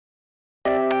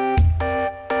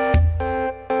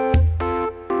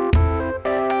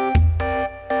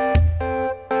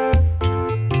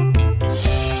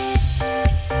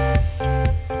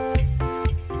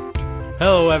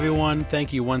everyone.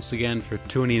 Thank you once again for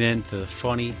tuning in to the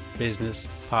Funny Business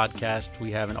Podcast.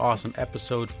 We have an awesome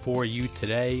episode for you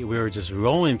today. We were just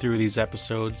rolling through these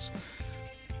episodes.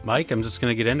 Mike, I'm just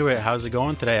going to get into it. How's it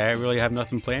going today? I really have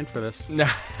nothing planned for this. No,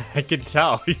 I can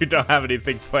tell you don't have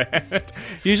anything planned.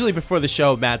 Usually before the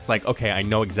show, Matt's like, okay, I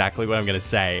know exactly what I'm going to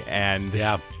say. And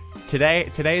yeah, today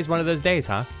is one of those days,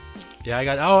 huh? Yeah,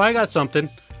 I got something.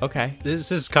 Okay.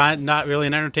 This is kind of not really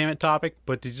an entertainment topic,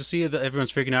 but did you see that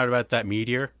everyone's freaking out about that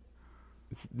meteor?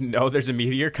 No, there's a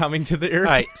meteor coming to the Earth.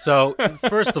 All right, so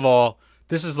first of all,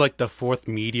 this is like the fourth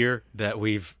meteor that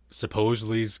we've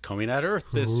supposedly is coming at Earth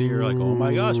this year. Like, oh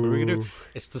my gosh, what are we going to do?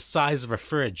 It's the size of a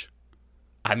fridge.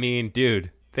 I mean,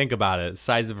 dude, think about it. The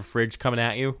size of a fridge coming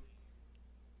at you.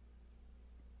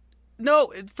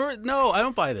 No, I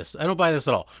don't buy this. I don't buy this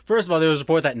at all. First of all, there was a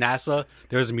report that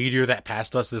there was a meteor that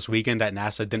passed us this weekend that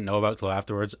NASA didn't know about till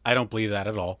afterwards. I don't believe that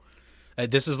at all.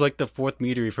 This is like the fourth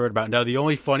meteor we've heard about. Now, the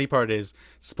only funny part is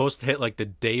it's supposed to hit like the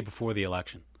day before the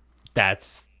election.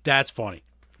 That's funny.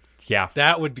 Yeah.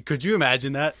 That would be, could you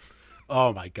imagine that?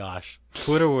 Oh my gosh.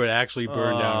 Twitter would actually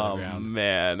burn down on the ground. Oh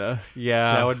man.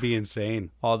 Yeah. That would be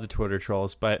insane. All the Twitter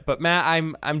trolls. But Matt,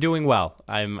 I'm doing well.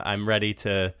 I'm ready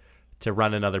to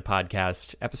run another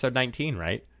podcast. Episode 19,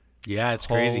 right? Yeah, it's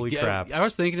crazy. Holy crap. I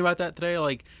was thinking about that today.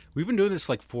 Like, we've been doing this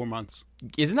for like 4 months.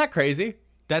 Isn't that crazy?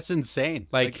 That's insane.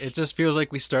 Like it just feels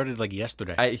like we started like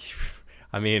yesterday.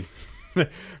 I mean,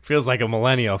 feels like a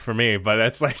millennial for me, but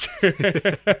that's like,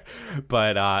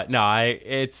 but no,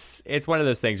 it's one of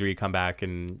those things where you come back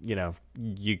and, you know,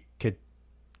 you could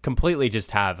completely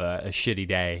just have a shitty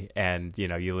day and, you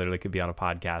know, you literally could be on a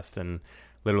podcast and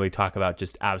literally talk about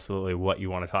just absolutely what you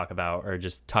want to talk about, or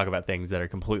just talk about things that are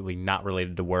completely not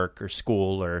related to work or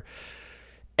school or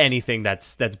anything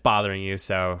that's bothering you.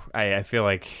 So I feel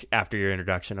like after your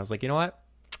introduction, I was like, you know what?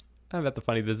 I'm at the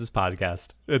Funny Business Podcast.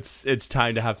 It's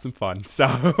time to have some fun. So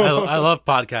I love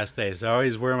podcast days. I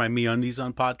always wear my MeUndies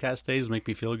on podcast days. Make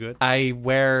me feel good. I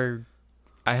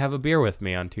have a beer with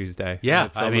me on Tuesday. Yeah,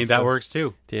 I mean, that works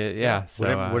too. Yeah.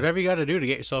 So, whatever you got to do to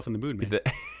get yourself in the mood, man.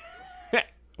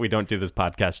 We don't do this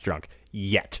podcast drunk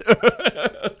yet.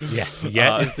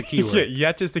 Yet is the key word.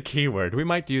 Yet is the key word. We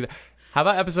might do that. How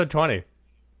about episode 20?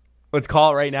 Let's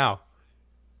call it right now.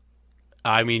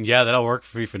 I mean, yeah, that'll work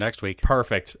for me for next week.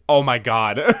 Perfect. Oh my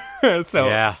God.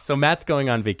 So Matt's going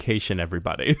on vacation,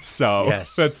 everybody. So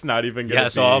yes. That's not even going to be.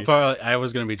 So I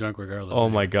was going to be drunk regardless. Oh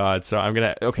my God. So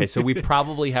okay, so we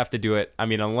probably have to do it. I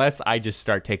mean, unless I just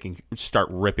start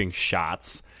ripping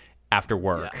shots after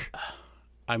work. Yeah.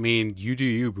 I mean, you do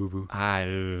you, boo-boo. I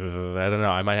don't know.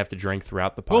 I might have to drink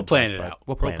throughout the podcast. We'll plan it out.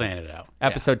 We'll plan it out.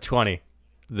 Episode 20,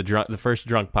 the first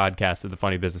drunk podcast of the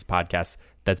Funny Business Podcast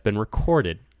that's been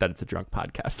recorded that it's a drunk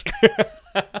podcast.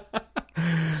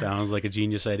 Sounds like a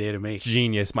genius idea to me.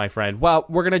 Genius, my friend. Well,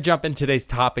 we're going to jump in today's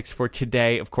topics for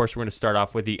today. Of course, we're going to start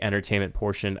off with the entertainment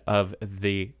portion of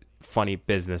the Funny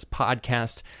Business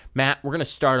Podcast. Matt, we're going to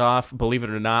start off, believe it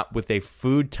or not, with a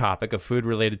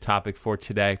food-related topic for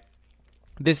today.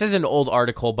 This is an old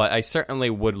article, but I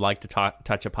certainly would like to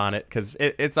touch upon it because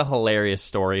it's a hilarious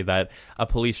story that a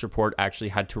police report actually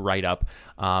had to write up.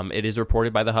 It is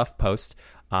reported by the HuffPost,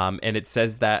 and it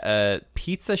says that a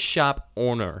pizza shop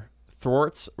owner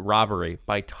thwarts robbery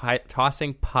by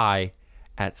tossing pie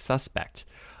at suspect.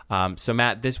 So,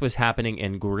 Matt, this was happening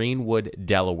in Greenwood,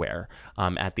 Delaware,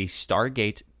 at the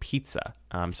Stargate Pizza.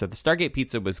 So the Stargate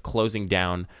Pizza was closing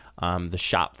down the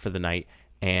shop for the night.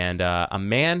 And a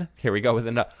man, here we go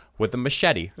with a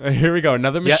machete. Here we go,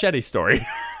 another machete story.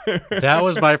 That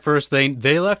was my first thing.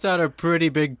 They left out a pretty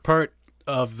big part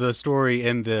of the story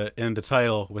in the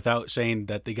title without saying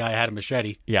that the guy had a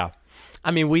machete. Yeah,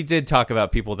 I mean, we did talk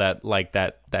about people that like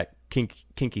that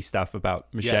kinky stuff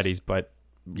about machetes, yes. But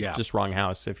yeah, just wrong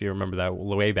house if you remember that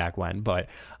way back when. But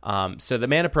so the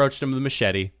man approached him with a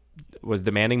machete, was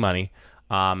demanding money.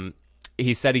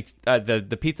 He said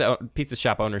the pizza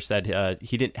shop owner said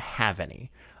he didn't have any,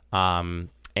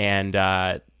 and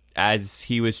as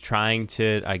he was trying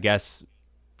to, I guess,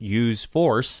 use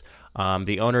force,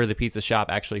 the owner of the pizza shop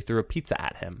actually threw a pizza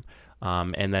at him,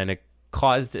 and then it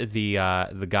caused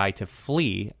the guy to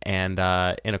flee and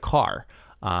in a car,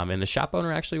 and the shop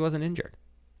owner actually wasn't injured.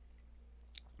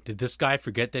 Did this guy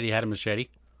forget that he had a machete?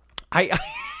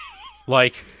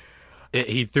 Like.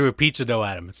 He threw a pizza dough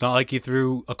at him. It's not like he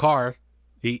threw a car.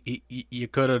 You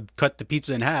could have cut the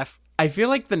pizza in half. I feel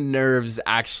like the nerves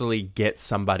actually get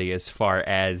somebody as far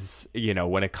as, you know,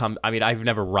 when it comes... I mean, I've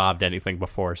never robbed anything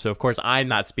before, so of course I'm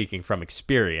not speaking from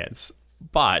experience.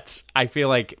 But I feel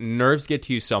like nerves get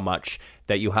to you so much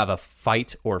that you have a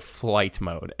fight or flight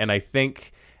mode. And I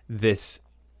think this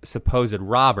supposed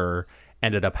robber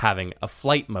ended up having a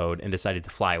flight mode and decided to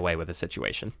fly away with the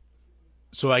situation.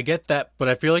 So I get that, but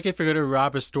I feel like if you're gonna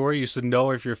rob a store, you should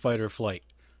know if you're fight or flight.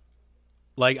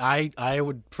 Like I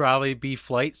would probably be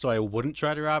flight, so I wouldn't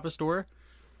try to rob a store.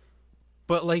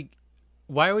 But like,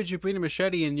 why would you bring a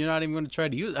machete and you're not even going to try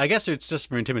to use it? I guess it's just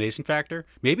for intimidation factor.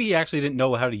 Maybe he actually didn't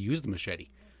know how to use the machete.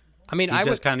 I mean, He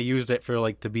just kind of used it for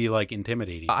like to be like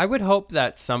intimidating. I would hope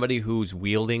that somebody who's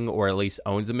wielding or at least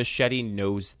owns a machete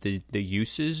knows the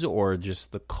uses or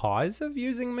just the cause of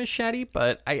using a machete.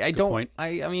 But I don't. Point.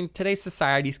 I mean, today's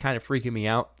society is kind of freaking me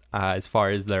out as far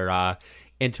as their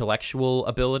intellectual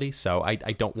ability. So I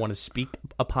don't want to speak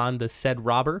upon the said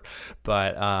robber.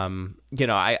 But you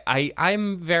know,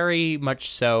 I'm very much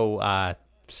so.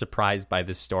 Surprised by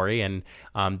this story, and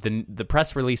the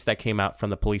press release that came out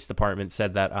from the police department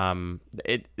said that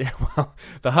well,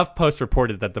 the HuffPost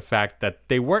reported that the fact that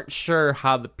they weren't sure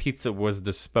how the pizza was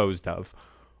disposed of.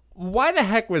 Why the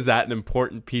heck was that an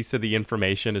important piece of the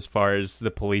information as far as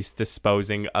the police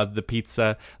disposing of the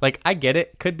pizza? Like, I get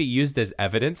it, could be used as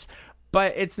evidence,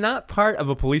 but it's not part of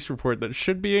a police report that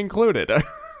should be included.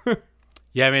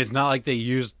 Yeah, I mean, it's not like they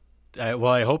used. Well,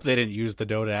 I hope they didn't use the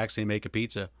dough to actually make a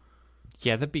pizza.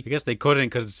 Yeah, that'd be. I guess they couldn't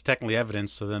because it's technically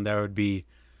evidence. So then that would be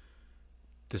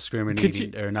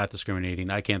discriminating or not discriminating.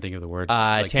 I can't think of the word.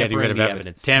 Tampering the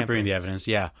evidence. Tampering the evidence.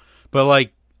 Yeah, but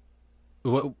like,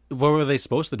 what were they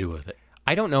supposed to do with it?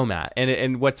 I don't know, Matt.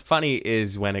 And what's funny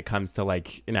is when it comes to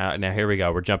like now here we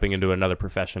go. We're jumping into another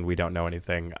profession we don't know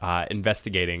anything.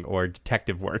 Investigating or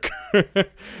detective work.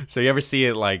 So you ever see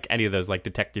it like any of those like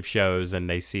detective shows and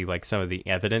they see like some of the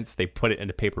evidence, they put it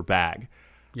in a paper bag.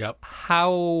 Yep.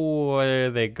 How are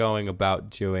they going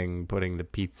about putting the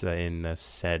pizza in the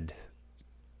said?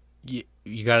 You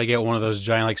got to get one of those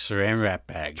giant like saran wrap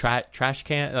bags. Trash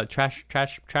can, trash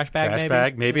bag. Trash maybe?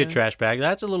 bag, maybe a trash bag.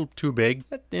 That's a little too big.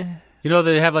 Yeah. You know,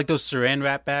 they have like those saran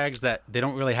wrap bags that they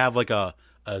don't really have like a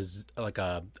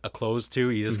close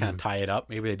to. You just kind of tie it up.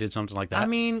 Maybe they did something like that. I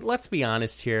mean, let's be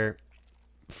honest here.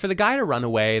 For the guy to run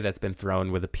away that's been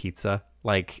thrown with a pizza,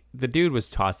 like the dude was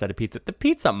tossed at a pizza. The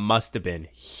pizza must have been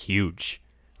huge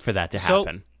for that to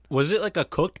happen. Was it like a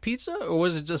cooked pizza or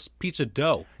was it just pizza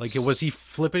dough? Like, was he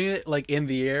flipping it like in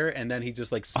the air and then he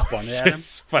just like spun it at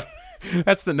him?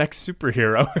 That's the next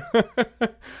superhero.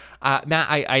 Matt,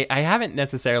 I haven't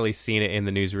necessarily seen it in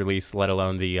the news release, let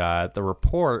alone the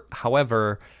report.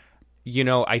 However, you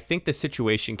know, I think the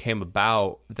situation came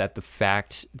about that the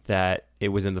fact that it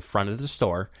was in the front of the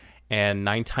store, and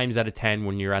 9 times out of 10,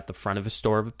 when you're at the front of a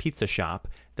store of a pizza shop,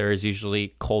 there is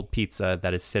usually cold pizza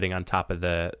that is sitting on top of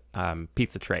the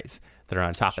pizza trays that are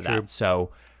on top of that.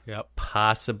 So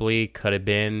possibly could have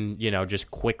been, you know, just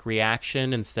quick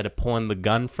reaction. Instead of pulling the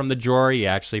gun from the drawer, you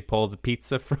actually pulled the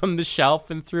pizza from the shelf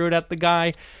and threw it at the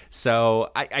guy.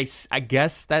 So I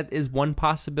guess that is one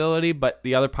possibility. But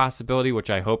the other possibility, which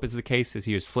I hope is the case, is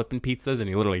he was flipping pizzas and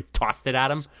he literally tossed it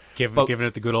at him. Giving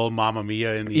it the good old Mamma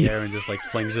Mia in the air and just like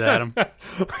flings it at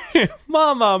him.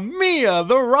 Mamma Mia,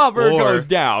 the robber goes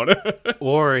down.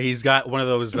 Or he's got one of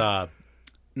those...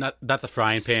 Not the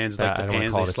frying pans, like the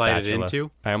pans they slide it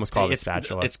into. I almost call it a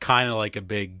spatula. It's kind of like a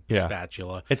big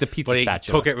spatula. It's a pizza spatula. But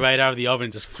he took it right out of the oven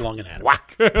and just flung it at him.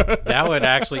 Whack! That would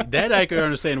actually... That I could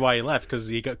understand why he left, because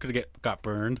he could have got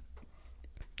burned.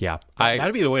 Yeah.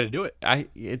 That'd be the way to do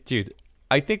it. Dude,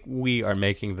 I think we are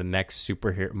making the next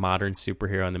modern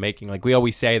superhero in the making. Like, we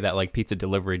always say that, like, pizza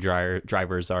delivery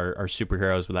drivers are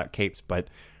superheroes without capes, but...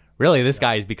 Really, this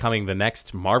guy is becoming the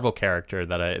next Marvel character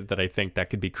that I think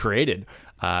that could be created.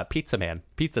 Pizza Man,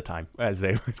 pizza time, as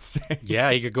they would say.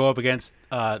 Yeah, he could go up against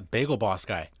Bagel Boss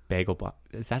guy. Bagel Boss,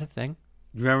 is that a thing?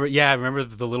 Remember? Yeah, remember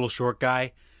the little short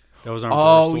guy that was on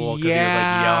Barstool?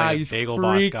 Yeah, he was like yelling at Bagel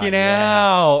Boss guy. Freaking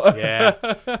out.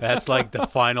 Yeah, that's like the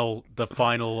final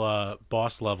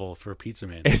boss level for Pizza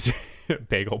Man. Is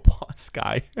Bagel Boss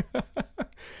guy?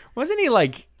 Wasn't he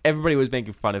like? Everybody was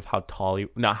making fun of how tall he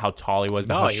was, but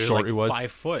how short he was.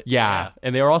 5 foot. Yeah,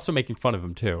 and they were also making fun of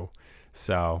him too.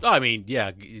 So, I mean, yeah.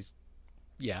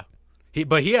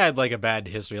 But he had like a bad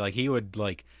history. Like he would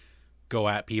like go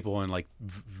at people and like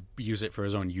use it for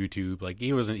his own YouTube. Like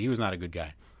he was not a good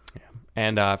guy. Yeah.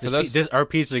 And for our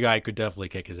pizza guy could definitely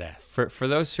kick his ass. For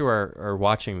those who are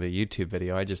watching the YouTube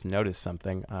video, I just noticed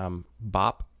something.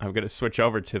 Bop. I'm gonna switch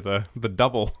over to the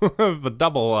double the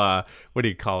double. What do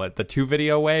you call it? The 2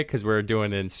 video way, because we're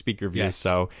doing it in speaker view. Yes.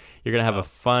 So you're gonna have a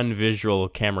fun visual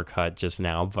camera cut just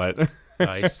now. But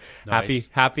nice.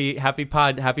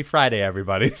 Happy Friday,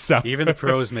 everybody. So even the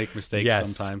pros make mistakes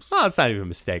sometimes. Well, it's not even a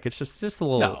mistake. It's just a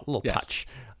little touch.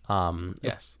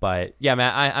 Yes. But yeah,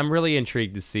 Matt, I'm really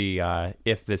intrigued to see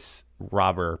if this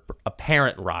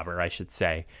apparent robber, I should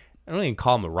say, I don't even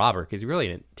call him a robber because he really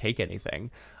didn't take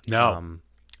anything. No.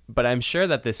 But I'm sure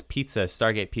that this pizza,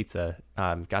 Stargate Pizza,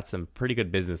 got some pretty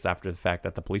good business after the fact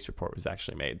that the police report was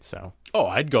actually made. So, Oh,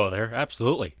 I'd go there.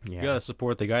 Absolutely. Yeah. You got to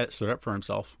support the guy that stood up for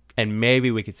himself. and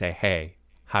maybe we could say, hey,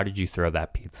 how did you throw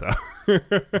that pizza?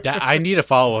 I need a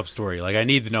follow-up story. Like, I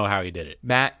need to know how he did it.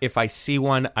 Matt, if I see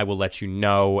one, I will let you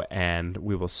know, and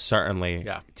we will certainly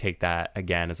Yeah. take that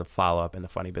again as a follow-up in the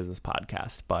Funny Business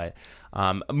podcast. But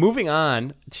moving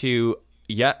on to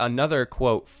yet another,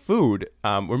 quote, food,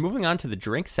 we're moving on to the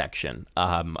drink section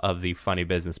of the Funny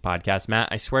Business podcast. Matt,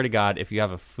 I swear to God, if you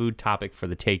have a food topic for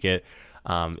the Take It,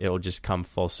 it'll just come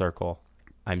full circle.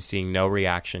 I'm seeing no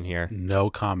reaction here. No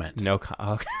comment.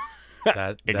 Okay.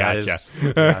 That gotcha. is.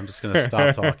 Yeah, I'm just going to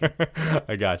stop talking.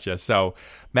 I gotcha. So,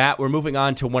 Matt, we're moving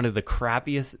on to one of the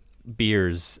crappiest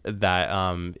beers that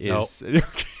is.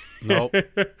 Nope.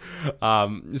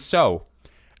 So,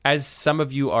 as some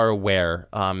of you are aware,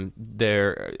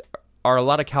 there are a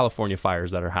lot of California fires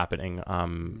that are happening.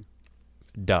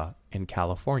 In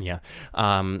California,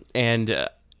 and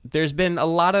there's been a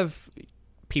lot of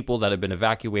people that have been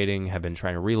evacuating, have been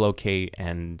trying to relocate,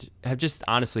 and have just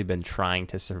honestly been trying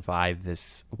to survive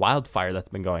this wildfire that's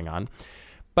been going on.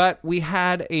 But we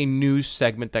had a news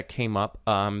segment that came up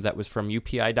that was from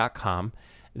UPI.com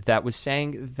that was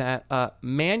saying that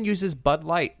man uses Bud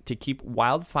Light to keep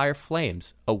wildfire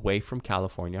flames away from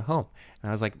California home.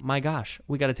 And I was like, my gosh,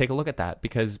 we got to take a look at that,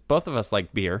 because both of us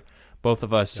like beer. Both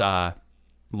of us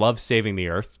love saving the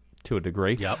earth to a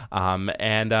degree. Yep.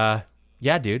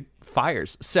 Yeah, dude,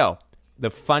 fires. So the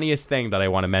funniest thing that I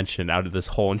want to mention out of this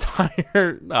whole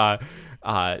entire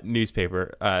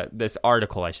this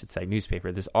article, I should say,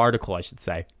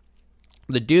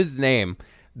 the dude's name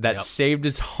that saved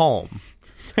his home,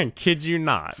 I kid you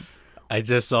not, I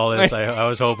just saw this. I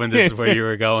was hoping this is where you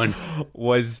were going.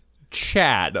 was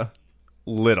Chad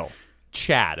Little.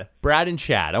 Chad. Brad and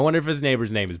Chad. I wonder if his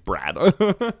neighbor's name is Brad.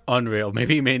 Unreal.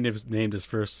 Maybe he named his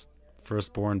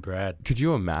firstborn Brad. Could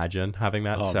you imagine having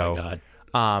that? Oh, my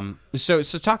God. So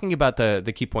talking about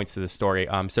the key points to the story.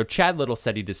 So Chad Little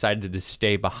said he decided to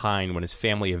stay behind when his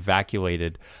family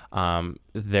evacuated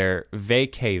their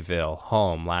Vacayville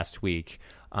home last week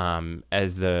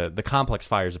as the complex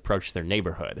fires approached their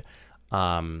neighborhood.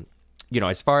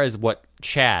 As far as what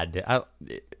Chad,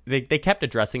 they kept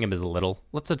addressing him as Little.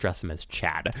 Let's address him as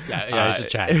Chad. Yeah, he's a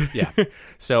Chad. Yeah.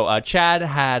 So Chad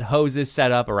had hoses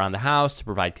set up around the house to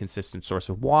provide consistent source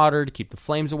of water to keep the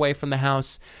flames away from the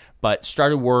house, but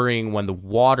started worrying when the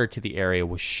water to the area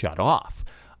was shut off.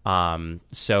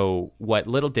 So what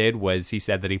Little did was he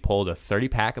said that he pulled a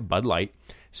 30-pack of Bud Light,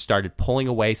 started pulling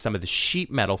away some of the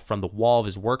sheet metal from the wall of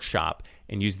his workshop,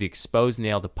 and used the exposed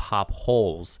nail to pop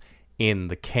holes in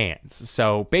the cans.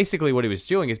 So basically what he was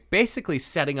doing is basically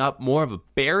setting up more of a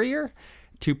barrier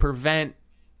to prevent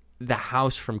the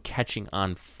house from catching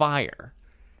on fire.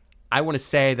 I want to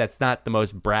say that's not the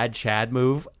most Brad Chad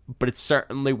move, but it's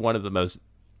certainly one of the most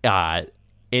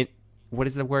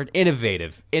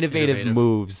innovative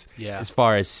moves as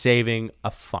far as saving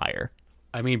a fire.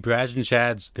 I mean, Brad and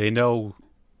Chad's, they know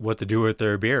what to do with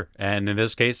their beer, and in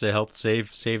this case, they helped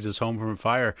save his home from a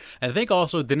fire. And I think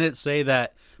also, didn't it say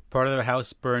that part of their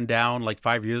house burned down like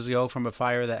 5 years ago from a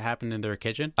fire that happened in their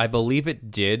kitchen? I believe it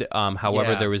did.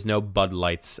 However, there was no Bud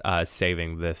Lights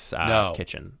saving this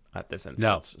kitchen at this instance.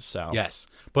 No. So yes,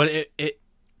 but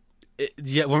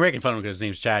yeah, we're making fun of him because his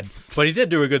name's Chad, but he did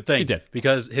do a good thing. He did,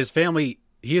 because his family.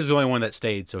 He is the only one that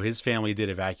stayed, so his family did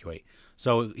evacuate.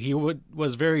 So he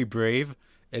was very brave.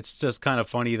 It's just kind of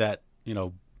funny that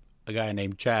a guy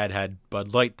named Chad had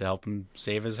Bud Light to help him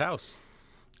save his house.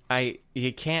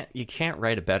 You can't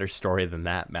write a better story than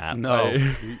that, Matt. No,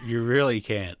 you really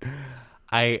can't.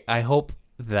 I hope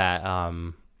that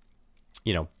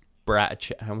Brad.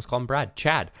 I almost call him Brad.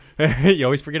 Chad. You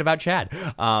always forget about Chad.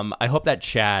 I hope that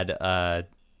Chad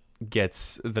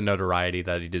gets the notoriety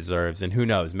that he deserves, and who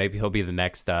knows, maybe he'll be the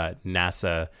next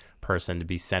NASA person to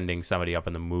be sending somebody up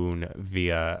on the moon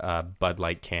via Bud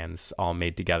Light cans, all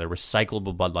made together,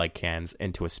 recyclable Bud Light cans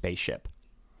into a spaceship.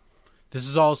 This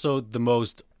is also the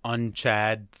most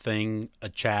un-Chad thing a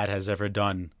Chad has ever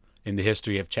done in the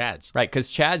history of Chads. Right, because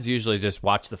Chads usually just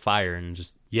watch the fire and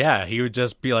just... Yeah, he would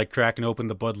just be like cracking open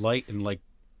the Bud Light and like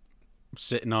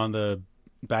sitting on the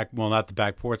back, well, not the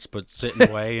back porch, but sitting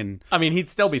away. And I mean, he'd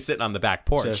still be sitting on the back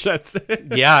porch.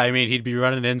 Yeah, I mean, he'd be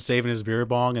running in, saving his beer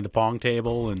bong and the pong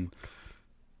table. And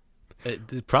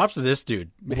props to this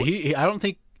dude. I don't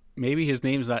think... Maybe his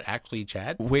name's not actually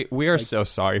Chad. We are so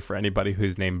sorry for anybody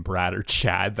who's named Brad or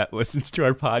Chad that listens to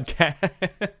our podcast.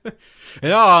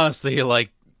 And honestly,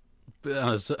 like,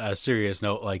 on a serious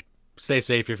note, like, stay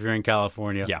safe if you're in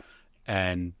California. Yeah.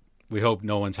 And We hope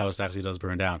no one's house actually does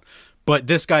burn down. But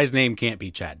this guy's name can't be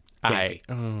Chad. Can't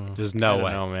be. There's no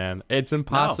way. No, man. It's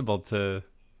impossible to.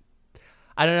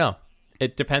 I don't know.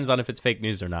 It depends on if it's fake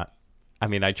news or not. I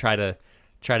mean, I try to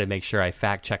make sure I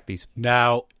fact check these.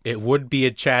 Now, it would be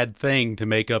a Chad thing to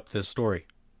make up this story.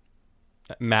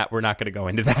 Matt, we're not going to go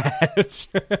into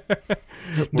that.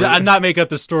 I'm not making up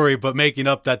the story, but making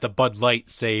up that the Bud Light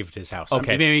saved his house.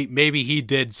 Okay. I mean, maybe he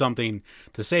did something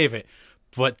to save it,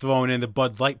 but throwing in the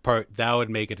Bud Light part, that would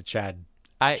make it a Chad.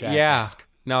 Yeah. Chad-esque.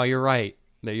 No, you're right.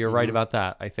 You're right about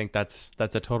that. I think that's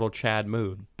a total Chad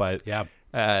move. But Yeah.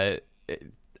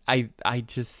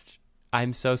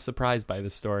 I'm so surprised by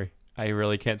this story. I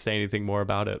really can't say anything more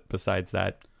about it besides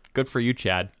that. Good for you,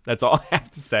 Chad. That's all I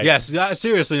have to say. Yes,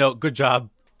 seriously, no, good job.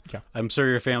 Yeah. I'm sure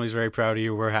your family's very proud of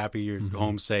you. We're happy you're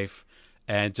home safe.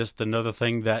 And just another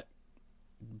thing that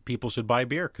people should buy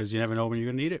beer because you never know when you're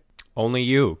going to need it. Only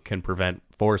you can prevent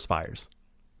forest fires.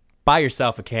 Buy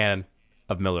yourself a can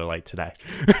of Miller Lite today.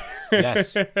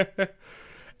 Yes.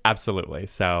 Absolutely.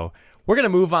 So we're going to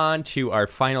move on to our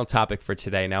final topic for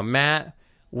today. Now, Matt,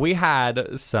 we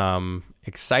had some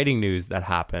exciting news that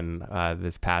happened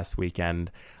this past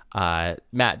weekend.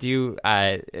 Matt, do you?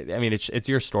 I mean, it's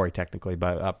your story technically,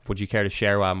 but would you care to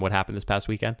share what happened this past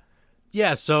weekend?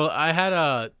 Yeah. So I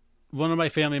had one of my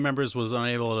family members was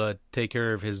unable to take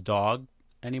care of his dog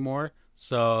anymore.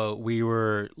 So we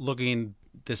were looking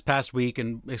this past week,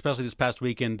 and especially this past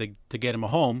weekend, to get him a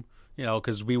home. You know,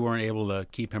 because we weren't able to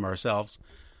keep him ourselves.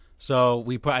 So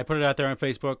I put it out there on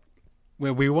Facebook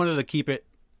where we wanted to keep it.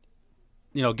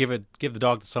 You know, give the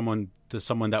dog to someone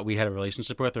that we had a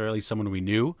relationship with, or at least someone we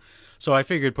knew. So I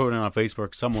figured putting it on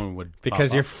Facebook, someone would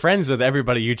because you're friends with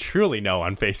everybody you truly know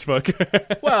on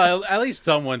Facebook. Well, at least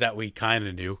someone that we kind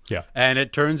of knew. Yeah. And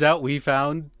it turns out we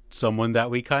found someone that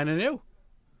we kind of knew.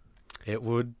 It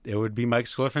would be Mike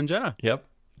Swift and Jenna. Yep.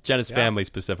 Jenna's family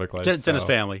specifically. Jenna's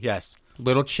family, yes.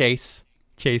 Little Chase.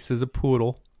 Chase is a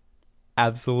poodle.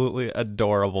 Absolutely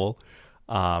adorable.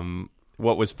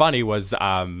 What was funny was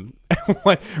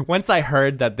once I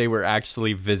heard that they were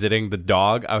actually visiting the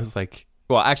dog, I was like,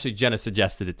 well, actually, Jenna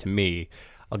suggested it to me.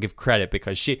 I'll give credit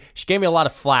because she gave me a lot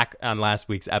of flack on last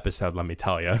week's episode, let me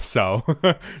tell you. So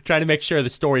trying to make sure the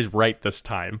story's right this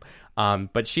time.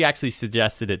 But she actually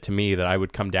suggested it to me that I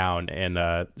would come down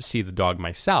and see the dog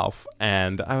myself.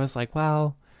 And I was like,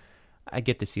 well, I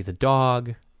get to see the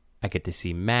dog. I get to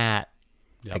see Matt.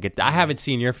 Yep. I haven't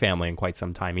seen your family in quite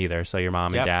some time either. So your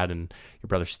mom and dad and your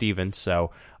brother Steven.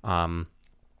 So,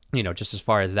 just as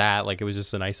far as that, like it was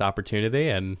just a nice opportunity.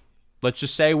 And let's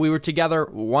just say we were together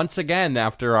once again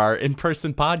after our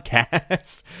in-person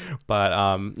podcast.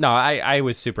 But no, I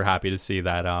was super happy to see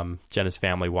that Jenna's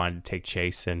family wanted to take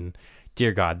Chase. And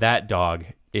dear God, that dog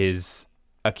is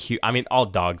a cute. I mean, all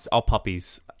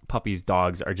puppies'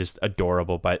 dogs are just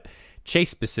adorable. But Chase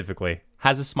specifically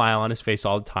has a smile on his face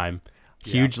all the time.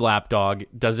 Huge lap dog,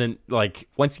 doesn't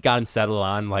once you got him settled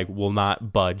on, will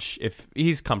not budge if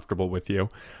he's comfortable with you.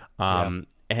 And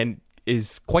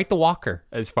is quite the walker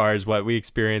as far as what we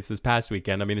experienced this past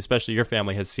weekend. I mean, especially your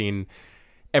family has seen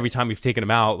every time we've taken him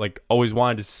out, always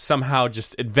wanted to somehow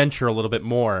just adventure a little bit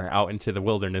more out into the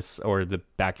wilderness or the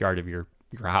backyard of your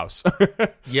house.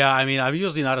 Yeah, I mean, I'm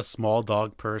usually not a small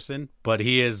dog person, but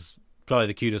he is probably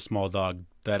the cutest small dog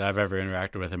that I've ever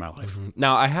interacted with in my life. Mm-hmm.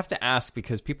 Now, I have to ask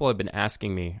because people have been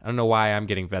asking me, I don't know why I'm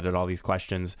getting vetted all these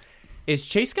questions. Is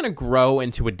Chase going to grow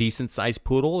into a decent-sized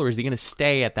poodle, or is he going to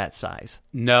stay at that size?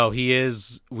 No, he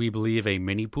is, we believe, a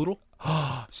mini poodle.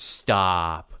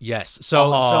 Stop. Yes.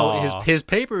 So his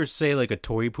papers say a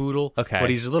toy poodle, okay, but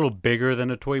he's a little bigger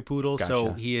than a toy poodle, gotcha.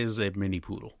 So he is a mini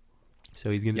poodle. So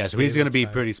he's going to so he's going to be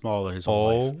pretty small his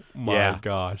whole life. Oh my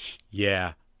gosh.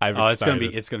 Yeah. It's going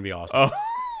to be awesome.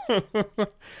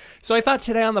 So I thought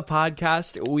today on the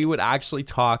podcast we would actually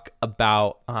talk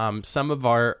about some of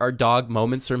our dog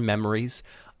moments or memories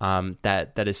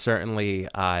that has certainly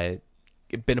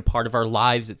been a part of our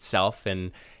lives itself,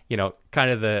 and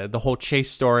kind of the whole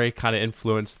Chase story kind of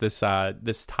influenced this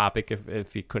topic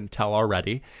if you couldn't tell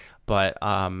already. But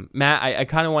Matt, I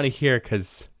kind of want to hear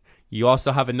because you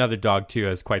also have another dog too,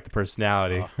 has quite the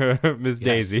personality, Miss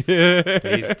Daisy.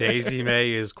 Daisy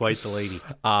May is quite the lady.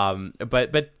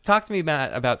 But talk to me,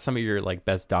 Matt, about some of your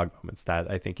best dog moments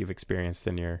that I think you've experienced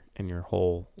in your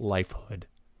whole lifehood.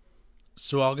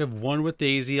 So I'll give one with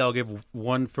Daisy. I'll give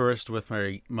one first with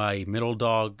my middle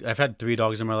dog. I've had 3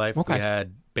 dogs in my life. Okay. We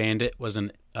had Bandit, was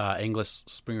an English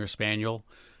Springer Spaniel.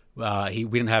 We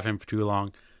didn't have him for too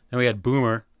long. Then we had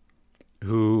Boomer,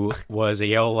 who was a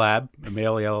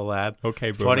male yellow lab.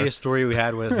 Okay, Boomer. Funniest story we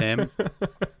had with him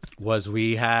was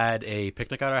we had a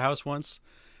picnic at our house once,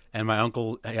 and my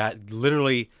uncle had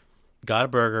literally got a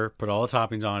burger, put all the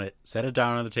toppings on it, set it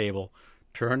down on the table,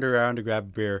 turned around to grab a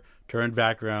beer, turned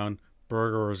back around,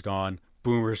 burger was gone.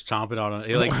 Boomer's chomping on it.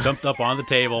 He like jumped up on the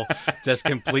table, just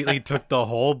completely took the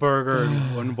whole burger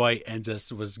in one bite, and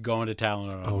just was going to town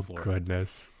on the floor. Oh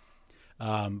goodness!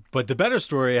 But the better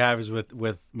story I have is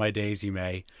with my Daisy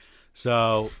May.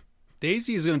 So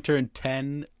Daisy is going to turn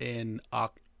 10 in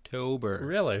October.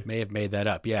 Really? May have made that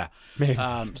up. Yeah. Maybe.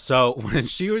 So when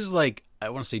she was like, I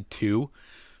want to say 2,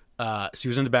 she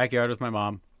was in the backyard with my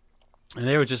mom, and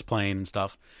they were just playing and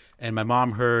stuff. And my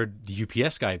mom heard the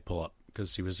UPS guy pull up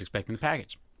because she was expecting the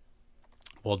package.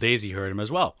 Well, Daisy heard him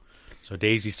as well. So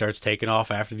Daisy starts taking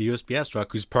off after the UPS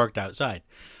truck, who's parked outside.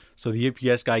 So the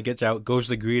UPS guy gets out, goes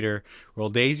to greet her. Well,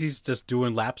 Daisy's just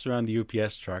doing laps around the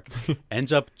UPS truck,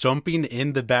 ends up jumping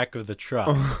in the back of the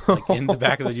truck, like in the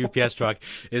back of the UPS truck,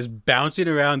 is bouncing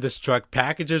around this truck.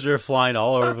 Packages are flying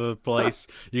all over the place.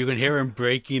 You can hear him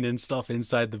breaking and stuff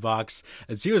inside the box.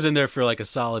 And she was in there for like a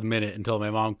solid minute until my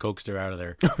mom coaxed her out of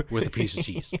there with a piece of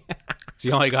cheese.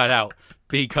 She only got out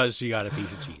because she got a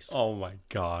piece of cheese. Oh my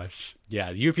gosh.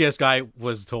 Yeah, the UPS guy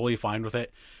was totally fine with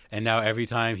it. And now every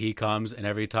time he comes and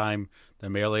every time the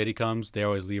mail lady comes, they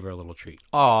always leave her a little treat.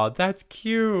 Oh, that's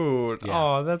cute. Yeah.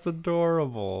 Oh, that's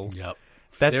adorable. Yep.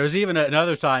 That's... There was even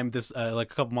another time, this like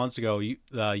a couple months ago,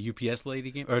 the UPS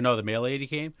lady came, or no, the mail lady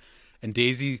came, and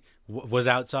Daisy was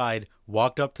outside,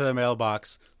 walked up to the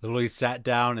mailbox, literally sat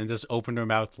down and just opened her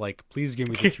mouth like, please give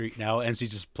me the treat now. And she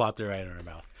just plopped it right in her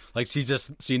mouth. Like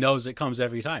she knows it comes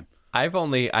every time. I've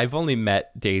only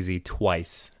met Daisy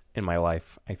twice in my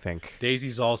life, I think.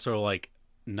 Daisy's also like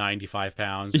 95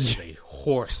 pounds. It's a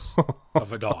horse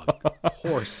of a dog.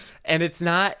 Horse. And it's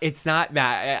not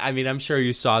Matt. I mean, I'm sure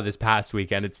you saw this past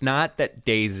weekend. It's not that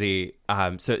Daisy.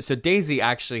 So Daisy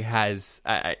actually has.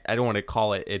 I don't want to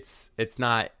call it. It's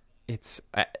not.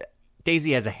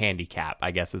 Daisy has a handicap,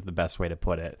 I guess is the best way to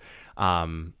put it.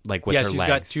 Like with her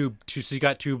legs. She's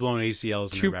got two blown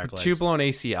ACLs in her back legs. Two blown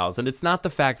ACLs, and it's not the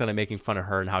fact that I'm making fun of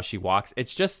her and how she walks.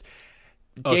 It's just.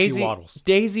 She waddles.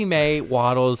 Daisy May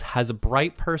waddles, has a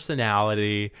bright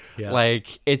personality. Yeah. Like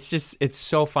it's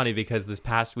so funny because this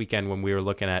past weekend when we were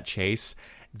looking at Chase,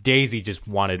 Daisy just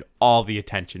wanted all the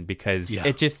attention because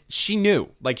she knew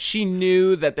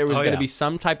that there was going to be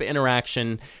some type of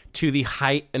interaction to the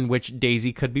height in which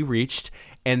Daisy could be reached.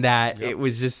 And that it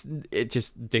was just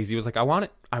Daisy was like, I want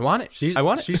it.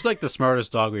 She's like the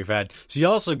smartest dog we've had. She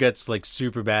also gets like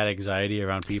super bad anxiety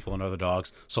around people and other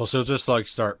dogs. So she'll just like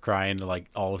start crying like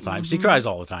all the time. Mm-hmm. She cries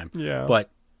all the time. Yeah. But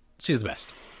she's the best.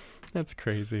 That's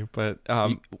crazy. But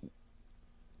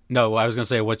no, I was gonna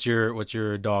say, what's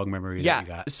your dog memory that you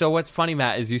got? So what's funny,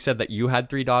 Matt, is you said that you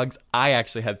had 3 dogs. I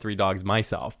actually had 3 dogs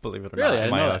myself, believe it or not, in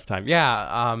my lifetime.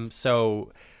 Yeah.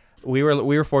 So we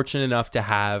were fortunate enough to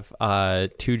have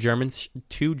 2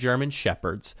 German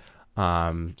shepherds.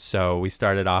 So we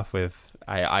started off with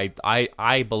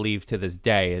I believe to this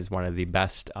day is one of the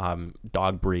best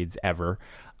dog breeds ever.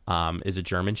 Is a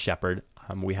German shepherd.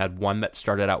 We had one that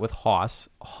started out with Haus.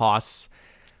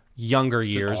 Younger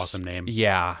years. An awesome name.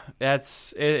 Yeah,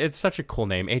 it's such a cool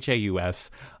name, Haus.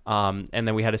 And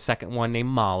then we had a second one named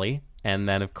Molly. And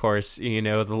then, of course, the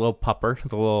little pupper,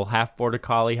 the little half border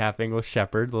collie, half English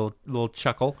shepherd, little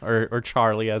Chuckle, or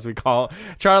Charlie, as we call it.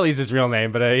 Charlie's his real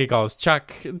name, but he calls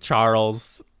Chuck,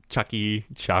 Charles, Chucky,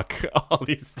 Chuck, all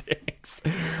these things.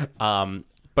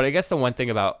 But I guess the one thing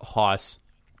about Haus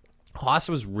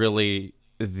was really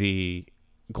the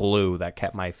glue that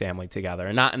kept my family together.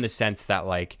 And not in the sense that,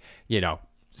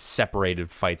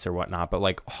 separated fights or whatnot,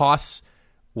 but, Haus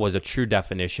was a true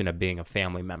definition of being a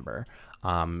family member.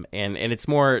 And it's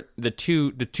more the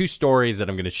two stories that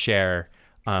I'm going to share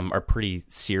are pretty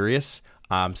serious.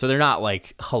 So they're not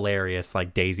hilarious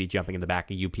like Daisy jumping in the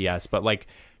back of UPS, but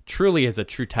truly is a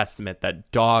true testament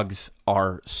that dogs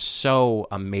are so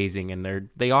amazing and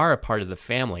they are a part of the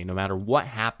family no matter what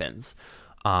happens.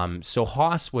 So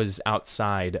Haus was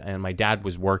outside and my dad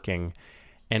was working,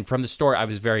 and from the story, I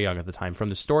was very young at the time. From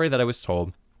the story that I was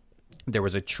told, there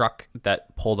was a truck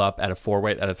that pulled up at a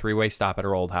 3-way stop at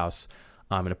our old house.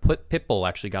 And a pit bull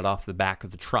actually got off the back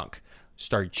of the trunk,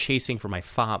 started chasing for my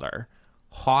father.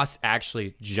 Haus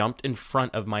actually jumped in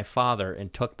front of my father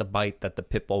and took the bite that the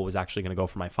pit bull was actually going to go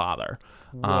for my father.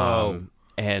 Whoa.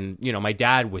 And my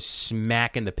dad was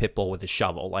smacking the pit bull with a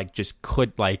shovel, and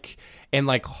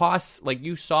Haus,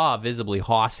 you saw visibly,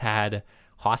 Haus had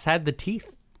the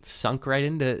teeth sunk right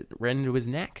into his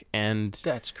neck, and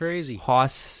that's crazy.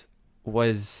 Haus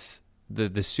was the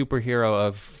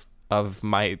superhero of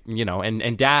my,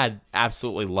 and dad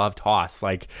absolutely loved Haus.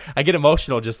 I get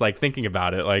emotional just thinking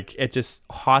about it.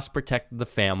 Haus protected the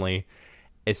family,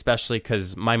 especially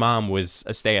because my mom was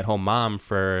a stay-at-home mom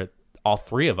for all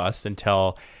three of us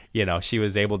until, she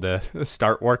was able to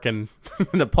start working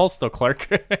in a postal clerk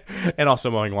and also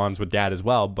mowing lawns with dad as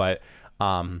well. But,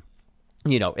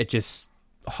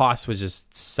 Hoss was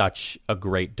just such a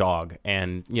great dog.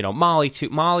 And, Molly too.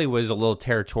 Molly was a little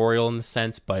territorial in the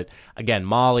sense, but again,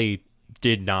 Molly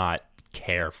did not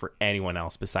care for anyone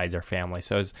else besides our family.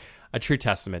 So it was a true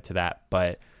testament to that.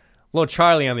 But little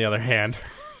Charlie, on the other hand,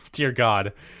 dear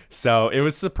God. So it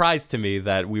was a surprise to me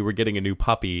that we were getting a new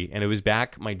puppy, and it was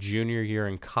back my junior year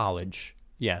in college.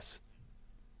 Yes.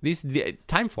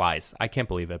 Time flies. I can't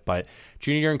believe it. But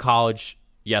junior year in college,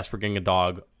 yes, we're getting a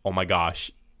dog. Oh my gosh.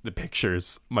 The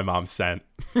pictures my mom sent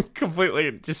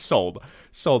completely just sold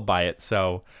by it.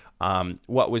 So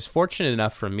what was fortunate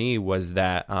enough for me was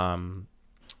that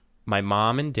my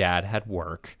mom and dad had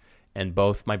work, and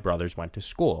both my brothers went to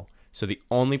school. So the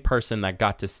only person that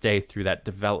got to stay through that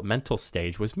developmental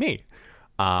stage was me.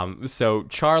 So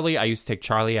Charlie, I used to take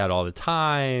Charlie out all the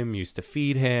time, used to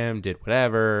feed him, did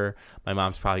whatever. My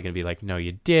mom's probably going to be like, no,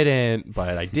 you didn't,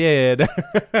 but I did.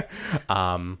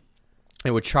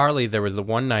 And with Charlie, there was the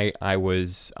one night I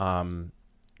was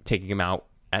taking him out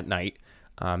at night.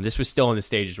 This was still in the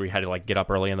stages where you had to get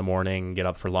up early in the morning, get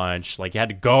up for lunch. You had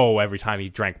to go every time he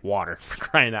drank water, for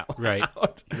crying out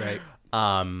loud. Right.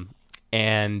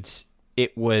 And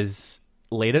it was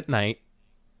late at night,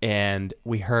 and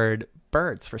we heard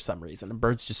birds for some reason. The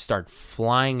birds just started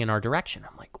flying in our direction.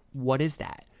 I'm like, what is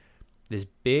that? This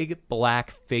big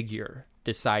black figure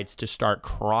decides to start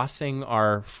crossing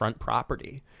our front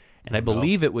property, and I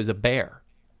believe it was a bear.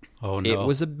 Oh, no. It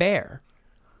was a bear.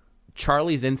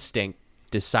 Charlie's instinct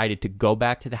decided to go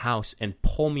back to the house and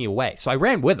pull me away. So I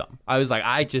ran with him. I was like,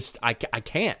 I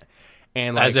can't.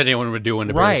 And as anyone would do when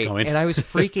the bear's coming. And I was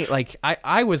freaking,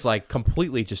 I was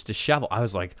completely just disheveled. I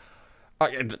was like,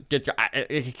 and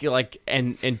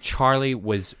Charlie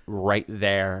was right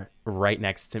there, right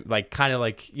next to, kind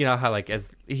of how as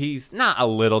he's not a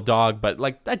little dog, but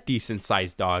a decent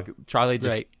sized dog. Charlie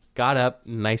just got up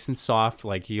nice and soft,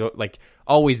 he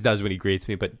always does when he greets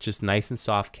me, but just nice and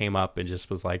soft, came up and just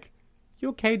was like, "You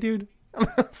okay, dude?" I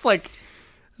was like,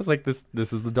 this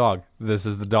is the dog. This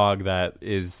is the dog that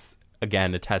is,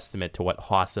 again, a testament to what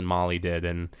Hoss and Molly did.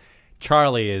 And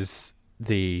Charlie is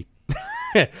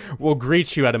will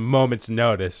greet you at a moment's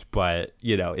notice, but,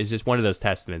 it's just one of those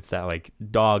testaments that,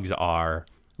 dogs are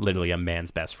literally a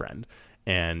man's best friend.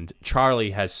 And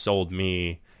Charlie has sold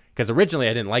me, because originally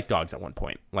I didn't like dogs at one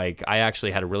point. I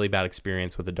actually had a really bad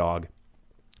experience with a dog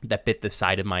that bit the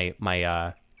side of my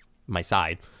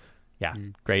side. Yeah,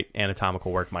 great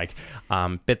anatomical work, Mike.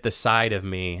 Bit the side of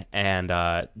me, and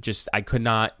I could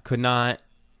not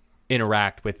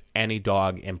interact with any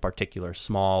dog in particular.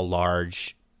 Small,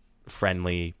 large,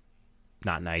 friendly,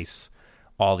 not nice,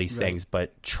 all these things.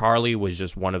 But Charlie was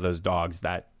just one of those dogs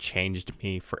that changed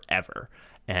me forever.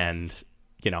 And,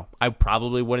 I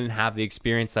probably wouldn't have the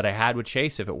experience that I had with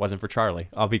Chase if it wasn't for Charlie.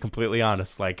 I'll be completely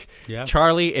honest.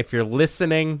 Charlie, if you're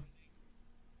listening,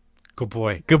 good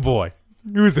boy. Good boy.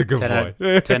 Who's a good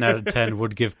boy? 10 out of 10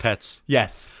 would give pets.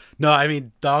 Yes. No, I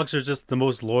mean, dogs are just the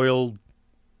most loyal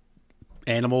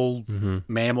animal,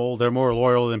 mammal. They're more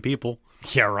loyal than people.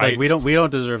 Yeah, right. We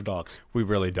don't deserve dogs. We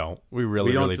really don't. We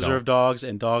really don't deserve dogs,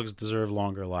 and dogs deserve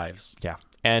longer lives. Yeah.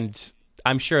 And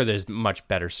I'm sure there's much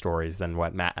better stories than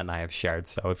what Matt and I have shared.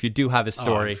 So if you do have a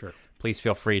story, sure, please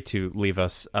feel free to leave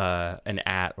us an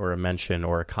 @ or a mention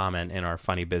or a comment in our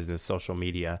Funny Business social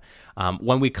media.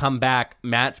 When we come back,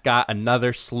 Matt's got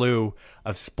another slew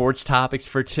of sports topics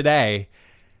for today.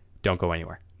 Don't go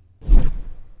anywhere.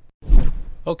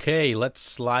 Okay, let's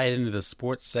slide into the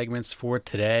sports segments for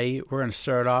today. We're going to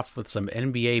start off with some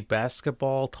NBA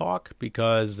basketball talk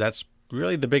because that's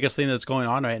really the biggest thing that's going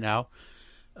on right now.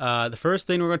 The first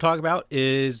thing we're going to talk about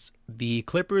is the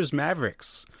Clippers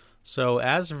Mavericks. So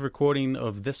as of recording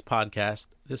of this podcast,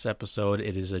 this episode,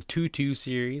 it is a 2-2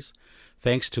 series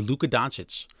thanks to Luka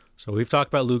Doncic. So we've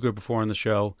talked about Luka before on the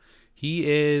show.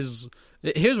 Here's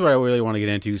what I really want to get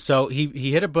into. So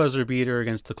he hit a buzzer beater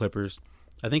against the Clippers.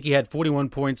 I think he had 41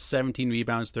 points, 17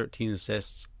 rebounds, 13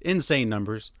 assists. Insane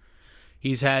numbers.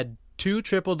 He's had 2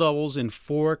 triple-doubles in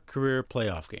 4 career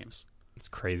playoff games. It's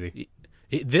crazy.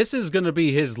 This is going to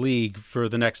be his league for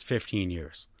the next 15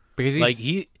 years. Because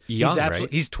he's young,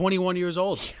 right? He's 21 years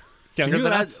old. Younger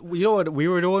than us. You know what we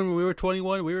were doing when we were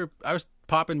 21? I was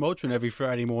popping Motrin every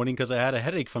Friday morning because I had a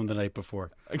headache from the night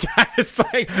before.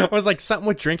 I was like something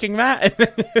with drinking, Matt.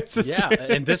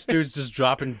 And this dude's just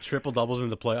dropping triple doubles in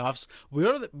the playoffs.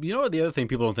 You know the other thing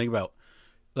people don't think about?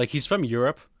 He's from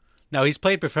Europe. Now he's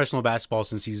played professional basketball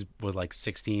since he was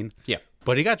 16. Yeah.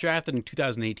 but he got drafted in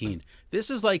 2018. This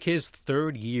is like his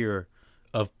third year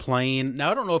of playing.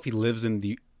 Now, I don't know if he lives in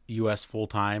the U.S. full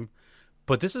time,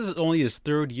 but this is only his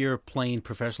third year playing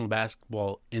professional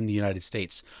basketball in the United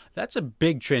States. That's a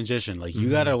big transition. Like, you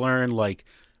got to learn, like,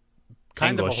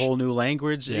 kind English. of a whole new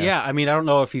language. Yeah. I mean, I don't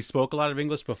know if he spoke a lot of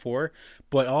English before,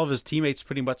 but all of his teammates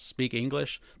pretty much speak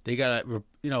English. They got to,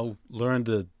 learn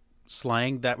the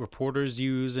slang that reporters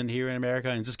use in here in America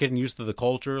and just getting used to the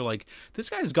culture. Like, this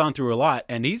guy's gone through a lot,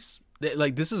 and he's going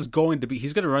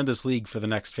to run this league for the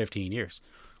next 15 years.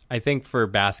 I think for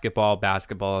basketball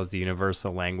is the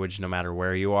universal language no matter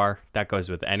where you are. That goes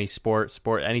with any sport.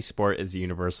 Any sport is a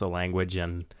universal language.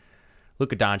 And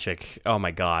Luka Doncic, oh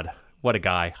my God, what a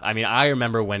guy. I mean, I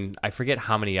remember when, I forget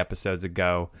how many episodes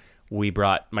ago, we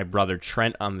brought my brother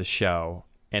Trent on the show.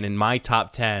 And in my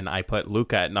top 10, I put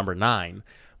Luka at number 9.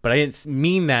 But I didn't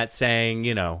mean that saying,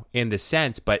 in the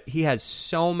sense, but he has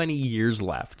so many years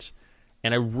left.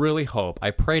 And I really hope,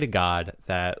 I pray to God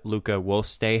that Luka will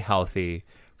stay healthy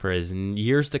for his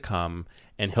years to come,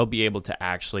 and he'll be able to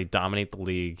actually dominate the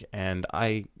league. And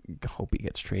I hope he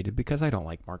gets traded because I don't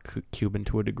like Mark Cuban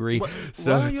to a degree.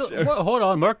 Hold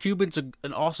on, Mark Cuban's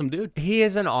an awesome dude. He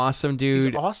is an awesome dude.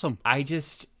 He's awesome. I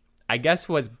guess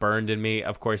what's burned in me,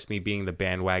 of course, me being the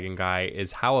bandwagon guy,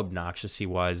 is how obnoxious he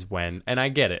was when, and I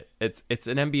get it, it's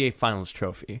an NBA Finals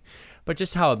trophy, but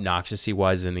just how obnoxious he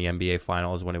was in the NBA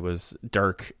Finals when it was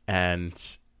Dirk and,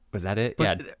 was that it?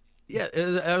 Yeah,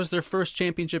 that was their first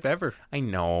championship ever. I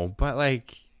know, but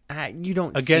like, you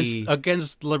don't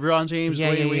against LeBron James,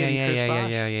 Dwayne Wade, and Chris Bosh.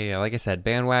 Yeah. Like I said,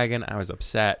 bandwagon. I was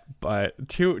upset, but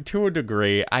to a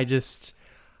degree,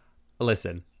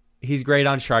 listen. He's great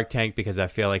on Shark Tank because I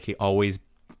feel like he always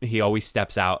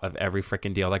steps out of every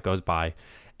freaking deal that goes by,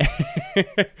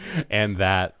 and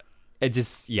that it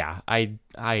just I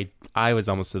was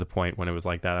almost to the point when it was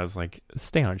like that. I was like,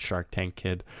 stay on Shark Tank,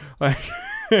 kid. Like,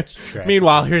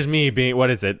 meanwhile, here's me being, what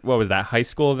is it? What was that? High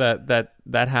school that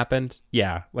happened?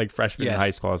 Yeah, like freshman in high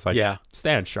school. I was like,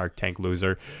 stay on Shark Tank,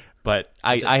 loser. But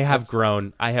I have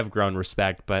grown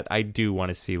respect, but I do want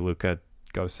to see Luka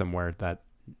go somewhere that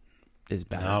is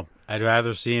better. No, I'd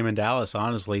rather see him in Dallas,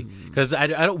 honestly, because I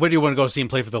don't. Where do you want to go see him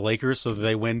play for the Lakers so that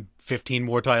they win 15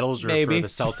 more titles, or Maybe. for the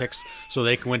Celtics so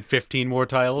they can win 15 more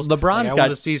titles? I want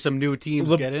to see some new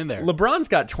teams get in there. LeBron's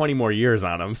got 20 more years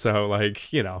on him, so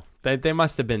they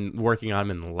must have been working on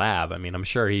him in the lab. I mean, I'm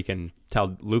sure he can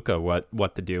tell Luka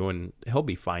what to do, and he'll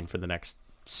be fine for the next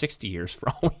 60 years for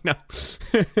all we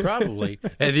know. Probably.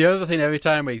 And the other thing, every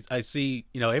time I see,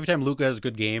 every time Luka has a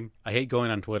good game, I hate going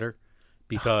on Twitter,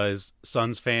 because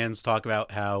Suns fans talk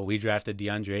about how we drafted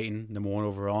DeAndre Ayton, number 1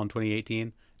 overall in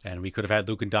 2018, and we could have had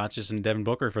Luka Doncic and Devin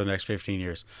Booker for the next 15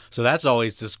 years. So that's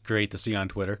always just great to see on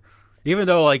Twitter. Even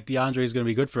though, like, DeAndre is going to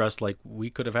be good for us, like, we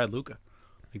could have had Luka.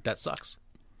 Like, that sucks.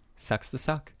 Sucks to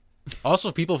suck.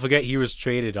 Also, people forget he was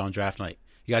traded on draft night.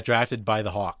 He got drafted by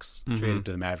the Hawks, traded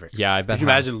to the Mavericks. Yeah, I bet. Could you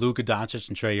imagine Luka Doncic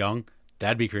and Trae Young?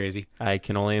 That'd be crazy. I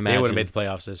can only imagine. They would have made the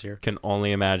playoffs this year. Can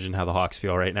only imagine how the Hawks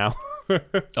feel right now.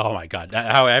 Oh my God!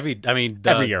 How every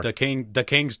year the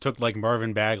Kings took like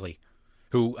Marvin Bagley,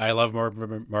 who I love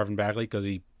Marvin Bagley because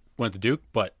he went to Duke,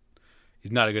 but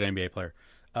he's not a good NBA player.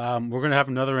 We're gonna have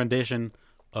another rendition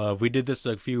of, we did this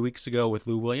a few weeks ago with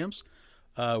Lou Williams.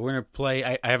 We're gonna play.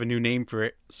 I have a new name for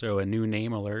it, so a new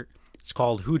name alert. It's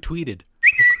called Who Tweeted.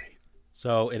 Okay.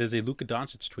 So it is a Luka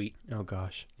Doncic tweet. Oh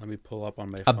gosh! Let me pull up on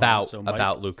my phone.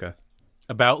 About Luka.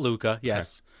 About Luka,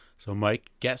 yes. Okay. So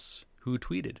Mike, guess who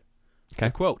tweeted? Okay.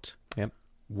 The quote. Yep.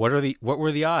 What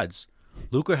were the odds?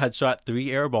 Luka had shot 3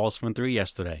 air balls from 3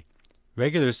 yesterday.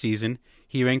 Regular season,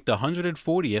 he ranked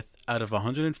 140th out of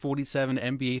 147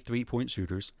 NBA three-point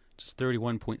shooters, just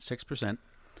 31.6%.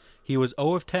 He was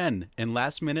 0 of 10 in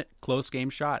last-minute close-game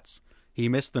shots. He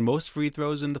missed the most free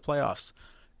throws in the playoffs,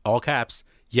 all caps,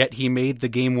 yet he made the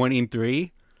game-winning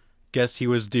 3. Guess he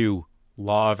was due.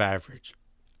 Law of average.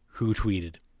 Who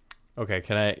tweeted? Okay,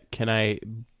 can I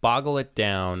boggle it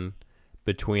down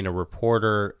between a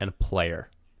reporter and a player?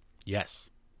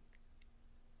 Yes.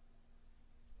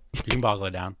 You can boggle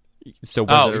it down. So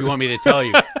you want me to tell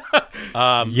you? Yes.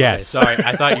 Okay, sorry,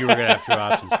 I thought you were going to have 2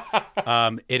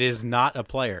 options. It is not a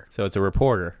player. So it's a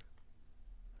reporter.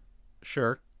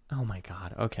 Sure. Oh my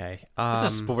God. Okay. It's a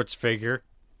sports figure.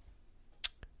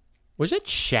 Was it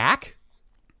Shaq?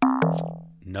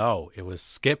 No, it was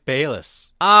Skip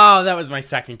Bayless. Oh, that was my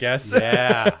second guess.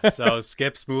 Yeah. So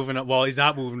Skip's moving up. Well, he's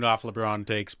not moving off LeBron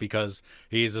takes because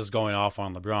he's just going off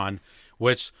on LeBron,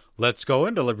 which, let's go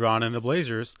into LeBron and the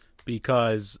Blazers,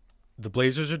 because the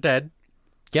Blazers are dead.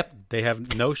 Yep. They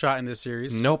have no shot in this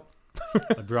series. Nope.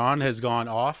 LeBron has gone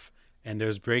off, and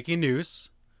there's breaking news.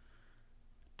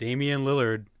 Damian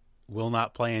Lillard will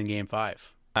not play in Game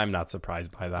 5. I'm not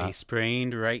surprised by that. A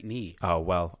sprained right knee. Oh,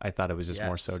 well, I thought it was just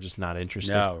more so just not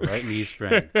interested. No, right knee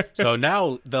sprain. So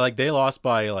now they lost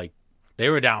by they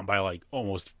were down by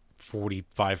almost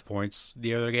 45 points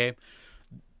the other game.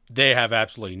 They have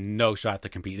absolutely no shot to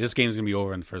compete. This game's going to be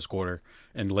over in the first quarter,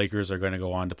 and the Lakers are going to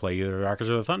go on to play either the Rockets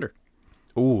or the Thunder.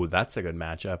 Ooh, that's a good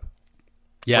matchup.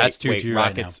 Yeah, it's 2-2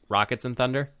 right now. Rockets and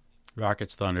Thunder?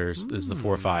 Rockets Thunder is the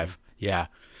 4-5. Yeah.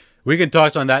 We can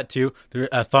touch on that too.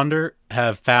 Thunder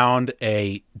have found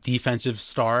a defensive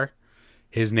star.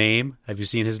 His name, have you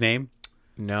seen his name?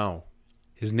 No.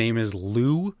 His name is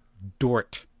Lou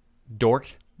Dort.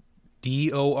 Dort?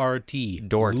 D-O-R-T.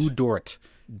 Dort. Lou Dort.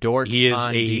 Dort He is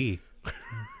on a D.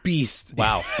 beast.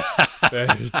 Wow.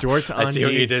 Dort on I see D.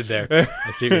 what you did there.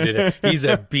 He's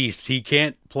a beast. He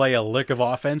can't play a lick of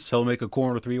offense. He'll make a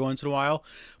corner three once in a while.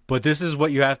 But this is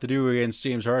what you have to do against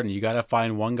James Harden. You got to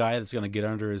find one guy that's going to get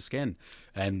under his skin.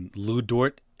 And Lou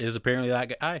Dort is apparently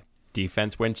that guy.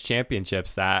 Defense wins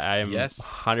championships. That I am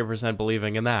 100%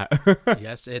 believing in that.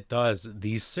 Yes, it does.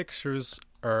 These Sixers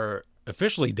are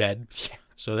officially dead.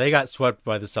 So they got swept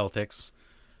by the Celtics.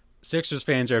 Sixers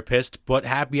fans are pissed, but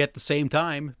happy at the same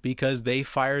time because they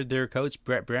fired their coach,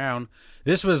 Brett Brown.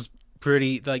 This was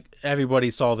pretty,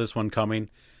 everybody saw this one coming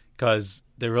because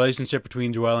the relationship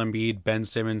between Joel Embiid, Ben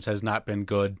Simmons has not been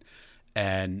good,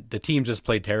 and the team just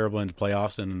played terrible in the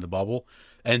playoffs and in the bubble.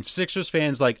 And Sixers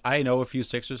fans, I know a few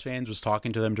Sixers fans, was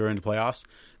talking to them during the playoffs.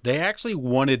 They actually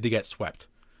wanted to get swept.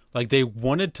 They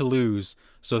wanted to lose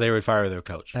so they would fire their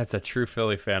coach. That's a true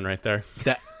Philly fan right there.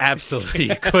 That absolutely,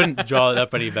 you couldn't draw it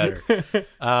up any better.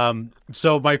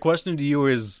 So my question to you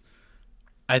is,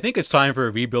 I think it's time for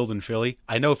a rebuild in Philly.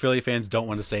 I know Philly fans don't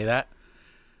want to say that.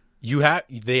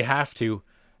 They have to.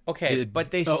 Okay,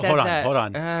 but they said hold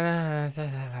on.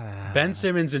 Ben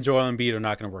Simmons and Joel Embiid are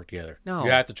not going to work together. No.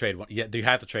 You have to trade one. Yeah, you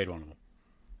have to trade one of them.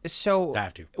 So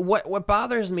Have to. What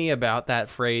bothers me about that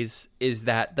phrase is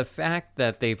that the fact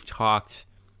that they've talked,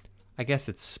 I guess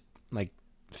it's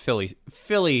Philly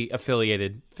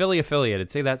affiliated.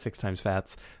 Say that 6 times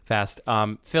fast.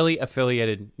 Philly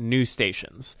affiliated news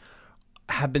stations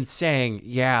have been saying,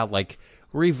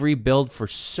 we've rebuilt for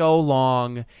so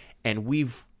long, and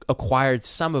we've acquired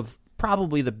some of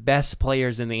probably the best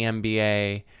players in the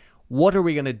NBA. What are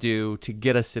we going to do to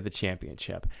get us to the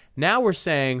championship? Now we're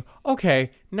saying,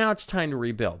 okay, now it's time to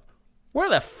rebuild. Where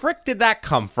the frick did that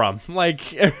come from?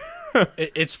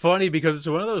 It's funny because it's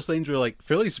one of those things where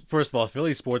first of all,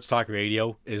 Philly sports talk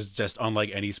radio is just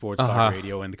unlike any sports talk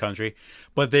radio in the country.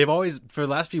 But they've always, for the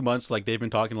last few months, they've been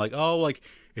talking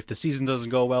if the season doesn't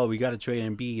go well, we got to trade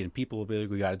Embiid, and people will be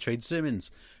we got to trade Simmons.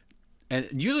 And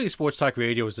usually sports talk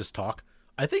radio is just talk.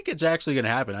 I think it's actually going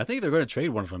to happen. I think they're going to trade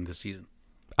one of them this season.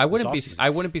 I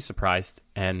wouldn't be surprised,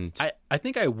 and I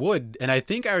think I would, and I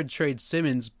think I would trade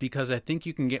Simmons because I think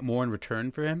you can get more in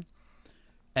return for him.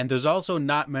 And there's also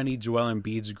not many Joel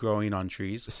Embiids growing on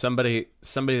trees. Somebody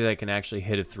that can actually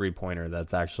hit a 3-pointer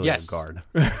that's actually a guard.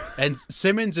 And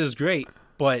Simmons is great,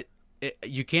 but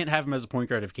you can't have him as a point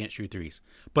guard if he can't shoot threes.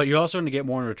 But you're also going to get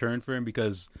more in return for him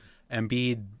because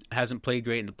Embiid hasn't played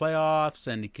great in the playoffs,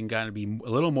 and he can kind of be a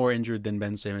little more injured than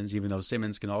Ben Simmons, even though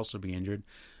Simmons can also be injured.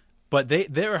 But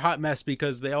they're a hot mess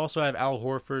because they also have Al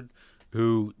Horford,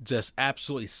 who just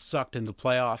absolutely sucked in the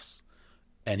playoffs,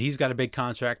 and he's got a big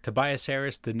contract. Tobias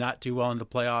Harris did not do well in the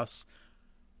playoffs.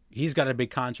 He's got a big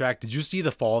contract. Did you see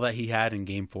the fall that he had in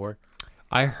Game 4?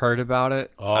 I heard about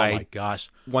it. Oh, my gosh.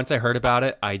 Once I heard about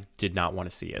it, I did not want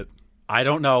to see it. I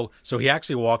don't know. So he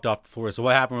actually walked off the floor. So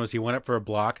what happened was he went up for a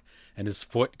block, and his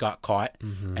foot got caught,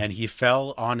 and he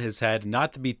fell on his head.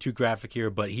 Not to be too graphic here,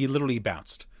 but he literally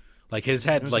bounced. His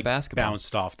head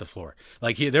bounced off the floor.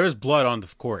 There was blood on the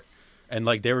court, and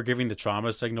they were giving the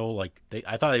trauma signal.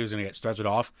 I thought he was going to get stretched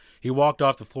off. He walked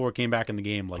off the floor, came back in the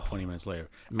game 20 minutes later.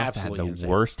 Must have had the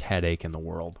worst headache in the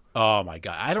world. Oh my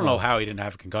god! I don't know how he didn't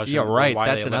have a concussion. Yeah, right. Why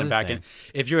That's they let him back thing. in?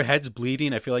 If your head's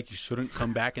bleeding, I feel like you shouldn't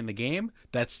come back in the game.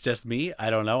 That's just me. I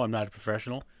don't know. I'm not a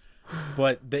professional,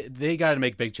 but they got to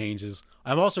make big changes.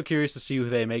 I'm also curious to see who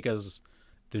they make as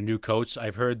the new coach.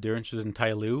 I've heard they're interested in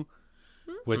Ty Lue,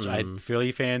 which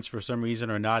Philly fans for some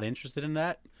reason are not interested in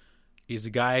that. He's a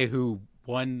guy who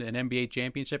won an NBA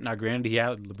championship. Now, granted, he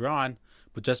had LeBron,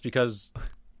 but just because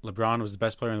LeBron was the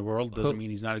best player in the world doesn't mean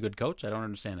he's not a good coach. I don't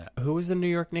understand that. Who was the New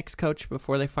York Knicks coach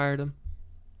before they fired him?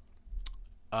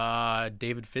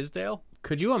 David Fizdale.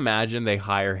 Could you imagine they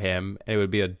hire him and it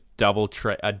would be a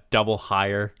double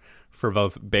hire for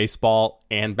both baseball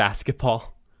and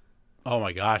basketball? Oh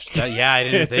my gosh! I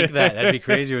didn't even think of that. That'd be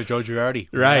crazy with Joe Girardi.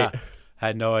 Right. Yeah,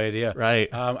 had no idea. Right.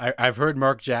 I've heard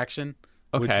Mark Jackson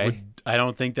Okay. I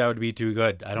don't think that would be too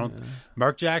good. I don't.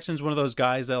 Mark Jackson's one of those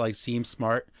guys that like seems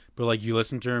smart, but like you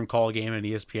listen to him call a game on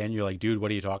ESPN, you're like, dude,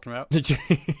 what are you talking about?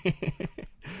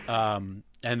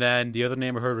 And then the other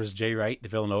name I heard was Jay Wright, the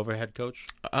Villanova head coach.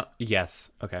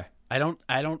 Yes. Okay. I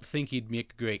don't think he'd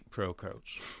make a great pro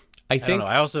coach. I I think don't know.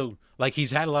 I also like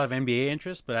he's had a lot of NBA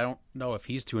interest, but I don't know if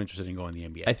he's too interested in going to the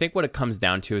NBA. I think what it comes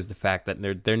down to is the fact that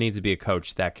there needs to be a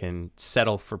coach that can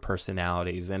settle for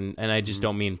personalities, and I just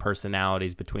don't mean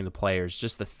personalities between the players,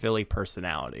 just the Philly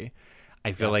personality.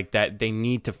 I feel like that they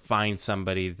need to find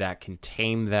somebody that can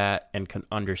tame that and can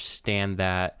understand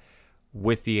that,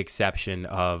 with the exception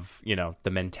of,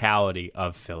 the mentality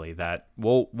of Philly that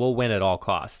we'll win at all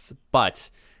costs. But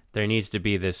there needs to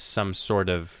be some sort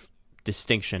of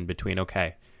distinction between,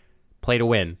 okay, play to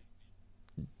win,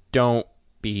 don't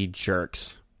be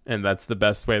jerks. And that's the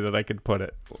best way that I could put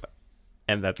it.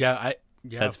 And that's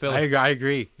that's Philly. I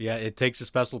agree. Yeah, it takes a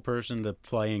special person to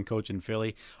play and coach in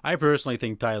Philly. I personally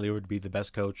think Tyler would be the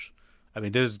best coach. I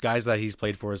mean, there's guys that he's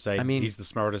played for say he's the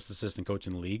smartest assistant coach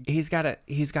in the league. He's got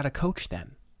to coach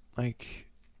then. Like,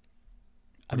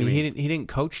 he didn't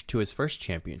coach to his first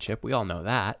championship. We all know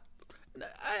that.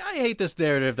 I hate this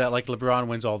narrative that like LeBron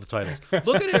wins all the titles.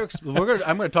 Look at Eric. I'm going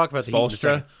to talk about the Heat in a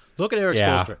second. Look at Eric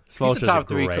Spoelstra. He's the top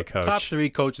three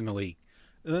coach in the league.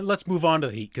 And then let's move on to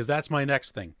the Heat because that's my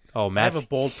next thing. Oh, Matt's I have a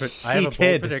bold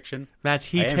prediction. Matt's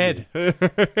heated.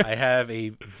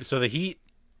 So the Heat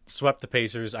swept the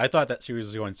Pacers. I thought that series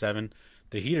was going 7.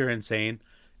 The Heat are insane.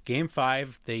 Game 4,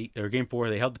 they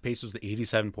held the Pacers to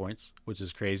 87 points, which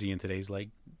is crazy in today's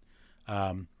league.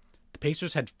 The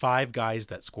Pacers had 5 guys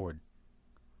that scored.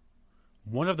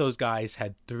 One of those guys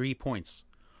had 3 points.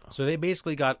 So they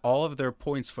basically got all of their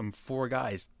points from 4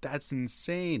 guys. That's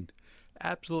insane.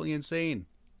 Absolutely insane.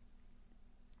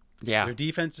 Yeah. Their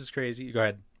defense is crazy. Go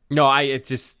ahead. No,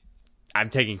 I'm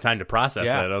taking time to process it.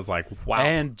 I was like, wow.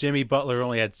 And Jimmy Butler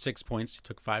only had 6 points. He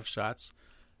took 5 shots.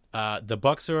 The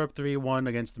Bucks are up 3-1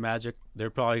 against the Magic.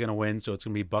 They're probably going to win, so it's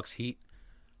going to be Bucks Heat.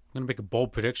 I'm going to make a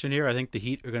bold prediction here. I think the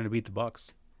Heat are going to beat the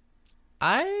Bucks.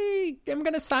 I am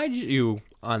going to side you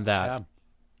on that. Yeah.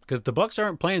 Because the Bucks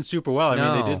aren't playing super well. I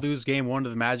mean, they did lose game 1 to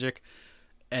the Magic.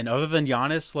 And other than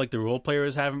Giannis, like the role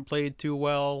players haven't played too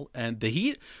well. And the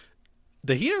Heat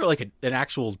are like an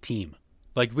actual team.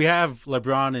 Like we have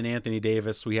LeBron and Anthony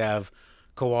Davis. We have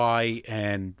Kawhi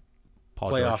and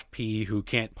Paul Playoff George. P, who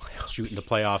can't shoot in the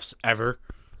playoffs ever.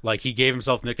 Like he gave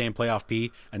himself the nickname Playoff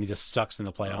P, and he just sucks in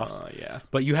the playoffs. Yeah.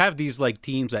 But you have these like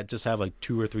teams that just have like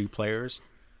 2 or 3 players.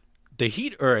 The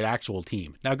Heat are an actual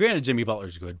team. Now, granted, Jimmy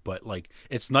Butler's good, but like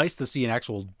it's nice to see an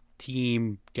actual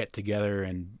team get together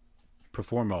and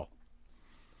perform well.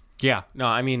 Yeah. No,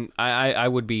 I mean, I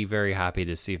would be very happy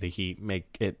to see the Heat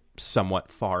make it somewhat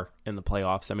far in the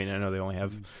playoffs. I mean, I know they only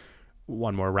have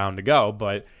one more round to go,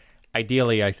 but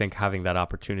ideally, I think having that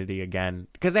opportunity again,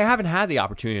 because they haven't had the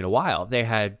opportunity in a while. They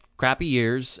had crappy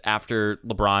years after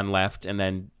LeBron left, and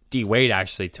then D Wade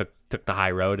actually took the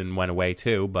high road and went away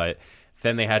too. But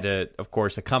then they had to, of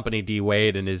course, accompany D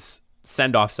Wade in his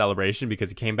send-off celebration because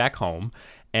he came back home.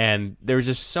 And there was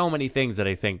just so many things that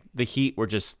I think the Heat were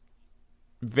just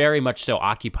very much so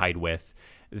occupied with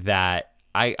that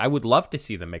I would love to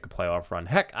see them make a playoff run.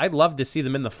 Heck, I'd love to see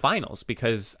them in the finals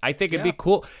because I think it'd be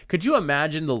cool. Could you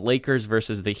imagine the Lakers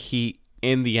versus the Heat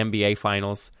in the NBA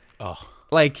finals? Oh,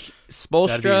 like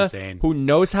Spoelstra, who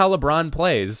knows how LeBron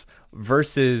plays,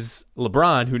 versus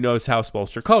LeBron, who knows how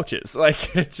Spoelstra coaches.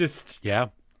 Like, it's just... Yeah.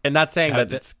 And not saying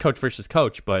that it's coach versus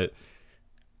coach, but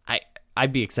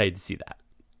I'd be excited to see that.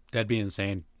 That'd be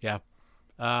insane. Yeah.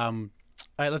 All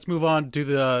right, let's move on to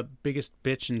the biggest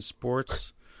bitch in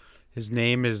sports. His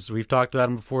name is, we've talked about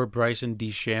him before, Bryson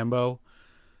DeChambeau.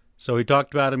 So we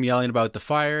talked about him yelling about the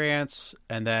fire ants,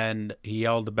 and then he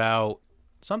yelled about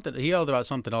something. He yelled about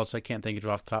something else. I can't think of it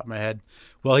off the top of my head.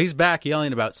 Well, he's back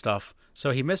yelling about stuff.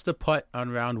 So he missed a putt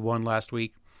on round 1 last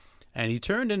week, and he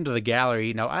turned into the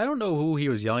gallery. Now, I don't know who he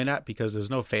was yelling at because there's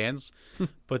no fans,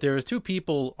 but there was 2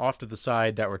 people off to the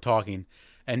side that were talking.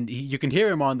 And you can hear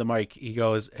him on the mic. He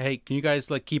goes, "Hey, can you guys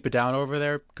like keep it down over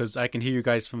there? Because I can hear you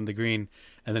guys from the green."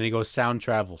 And then he goes, "Sound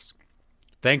travels."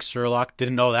 Thanks, Sherlock.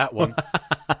 Didn't know that one.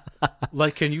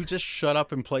 Like, can you just shut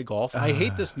up and play golf? I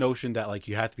hate this notion that like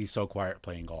you have to be so quiet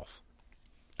playing golf.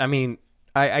 I mean,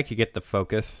 I could get the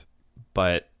focus,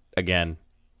 but again,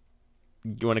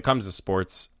 when it comes to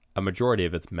sports, a majority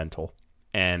of it's mental.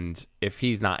 And if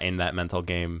he's not in that mental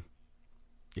game,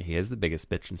 he is the biggest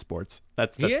bitch in sports.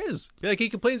 He is. Like, he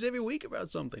complains every week about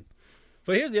something.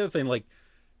 But here's the other thing. Like,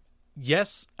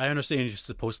 yes, I understand you're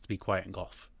supposed to be quiet in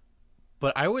golf.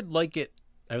 But I would like it.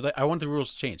 I want the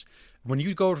rules to change. When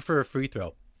you go for a free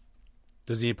throw,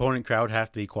 Does the opponent crowd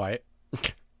have to be quiet?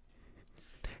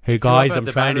 Hey If you're up guys, at I'm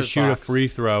the trying to batter's shoot a box- free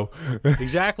throw.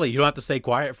 Exactly. You don't have to stay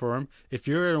quiet for him. If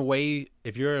you're an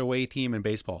away team in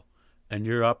baseball and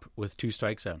you're up with 2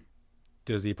 strikes out,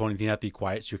 does the opponent team have to be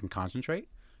quiet so you can concentrate?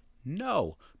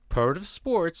 No. Part of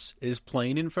sports is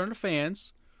playing in front of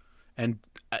fans, and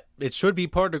it should be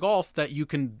part of golf that you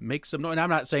can make some noise. And I'm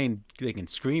not saying they can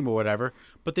scream or whatever,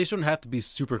 but they shouldn't have to be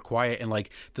super quiet and like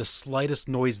the slightest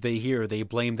noise they hear, they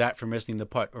blame that for missing the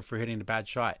putt or for hitting a bad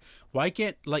shot. Why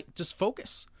can't just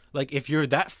focus? Like if you're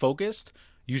that focused,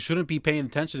 you shouldn't be paying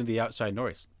attention to the outside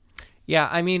noise. Yeah,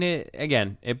 I mean,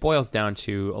 it boils down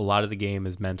to a lot of the game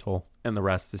is mental and the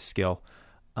rest is skill.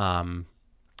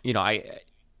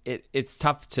 It's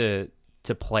tough to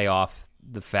play off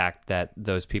the fact that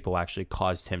those people actually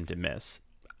caused him to miss.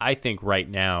 I think right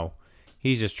now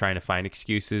he's just trying to find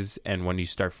excuses, and when you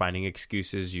start finding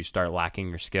excuses, you start lacking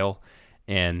your skill,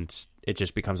 and it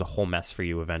just becomes a whole mess for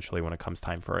you eventually when it comes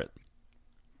time for it.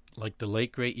 Like the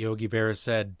late great Yogi Berra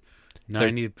said,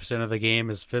 90% of the game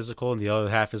is physical and the other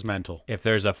half is mental. If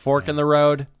there's a fork in the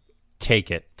road,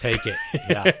 take it. Take it.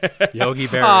 Yeah. Yogi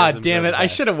Berra. Ah, damn it. I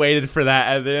should have waited for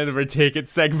that at the end of our take it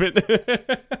segment.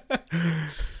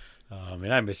 Oh,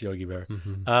 man, I miss Yogi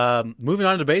Berra. Moving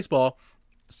on to baseball.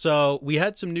 So we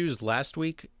had some news last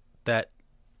week that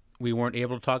we weren't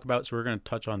able to talk about, so we're going to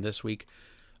touch on this week.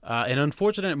 An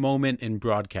unfortunate moment in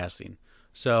broadcasting.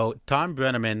 So Tom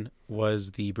Brenneman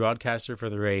was the broadcaster for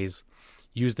the Rays,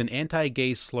 used an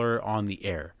anti-gay slur on the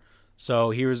air.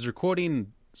 So he was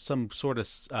recording some sort of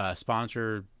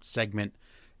sponsor segment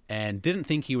and didn't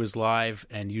think he was live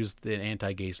and used an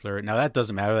anti-gay slur. Now, that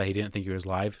doesn't matter that he didn't think he was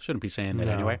live. Shouldn't be saying that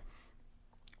anyway.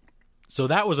 So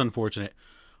that was unfortunate.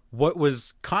 What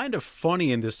was kind of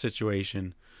funny in this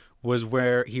situation was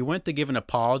where he went to give an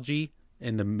apology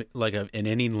in an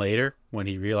inning later when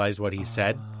he realized what he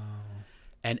said.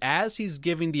 And as he's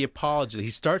giving the apology,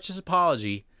 he starts his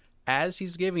apology. As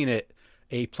he's giving it,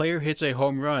 a player hits a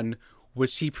home run,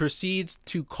 which he proceeds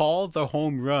to call the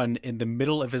home run in the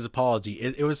middle of his apology.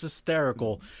 It was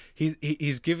hysterical.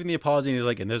 He's giving the apology, and he's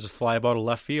like, and there's a fly ball to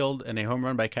left field, and a home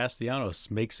run by Castellanos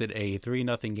makes it a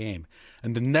 3-0 game.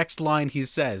 And the next line he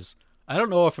says, I don't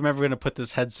know if I'm ever going to put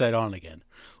this headset on again.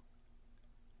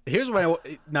 Here's what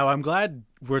now I'm glad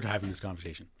we're having this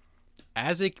conversation.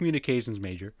 As a communications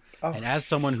major, and as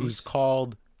someone who's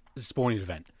called a sporting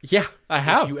event. Yeah, I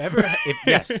have.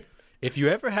 If you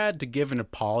ever had to give an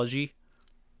apology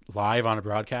live on a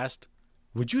broadcast,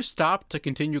 would you stop to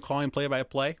continue calling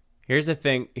play-by-play? Here's the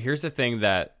thing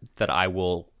that I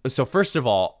will. So first of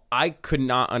all, I could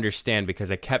not understand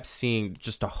because I kept seeing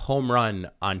just a home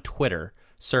run on Twitter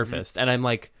surfaced, and I'm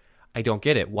like, I don't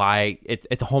get it. Why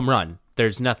it's a home run?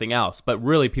 There's nothing else. But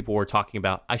really, people were talking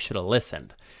about I should have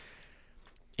listened.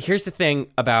 Here's the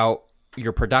thing about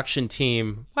your production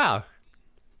team. Wow.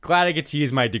 Glad I get to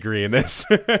use my degree in this.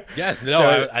 Yes,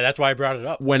 that's why I brought it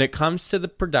up. When it comes to the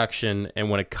production and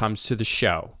when it comes to the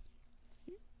show,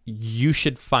 you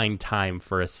should find time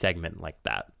for a segment like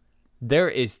that. There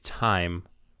is time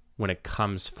when it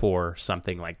comes for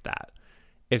something like that.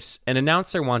 If an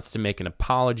announcer wants to make an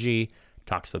apology,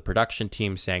 talks to the production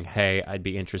team saying, hey, I'd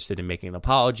be interested in making an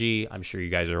apology. I'm sure you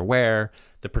guys are aware.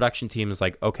 The production team is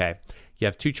like, okay, you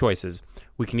have 2 choices.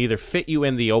 We can either fit you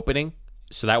in the opening,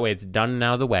 so that way it's done and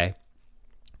out of the way.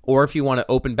 Or if you want to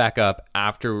open back up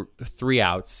after 3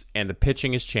 outs and the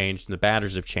pitching has changed and the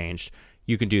batters have changed,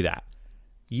 you can do that.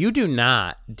 You do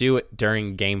not do it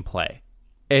during gameplay.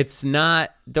 It's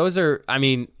not,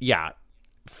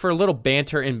 for a little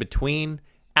banter in between,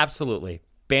 absolutely.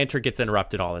 Banter gets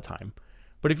interrupted all the time.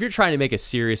 But if you're trying to make a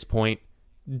serious point,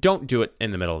 don't do it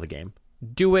in the middle of the game.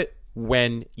 Do it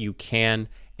when you can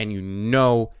and you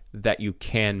know that you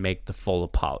can make the full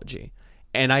apology.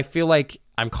 And I feel like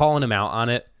I'm calling him out on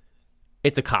it.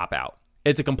 It's a cop-out.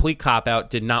 It's a complete cop-out.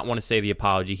 Did not want to say the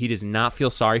apology. He does not feel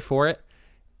sorry for it.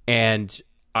 And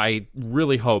I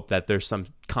really hope that there's some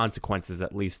consequences,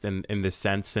 at least in this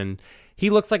sense. And he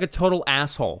looks like a total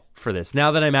asshole for this.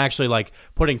 Now that I'm actually like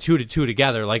putting 2 to 2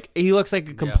 together, like he looks like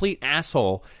a complete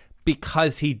asshole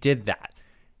because he did that.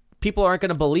 People aren't going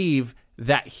to believe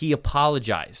that he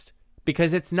apologized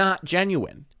because it's not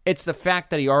genuine. It's the fact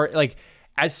that he already, like,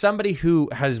 as somebody who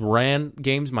has ran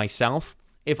games myself,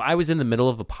 if I was in the middle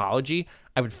of apology,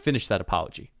 I would finish that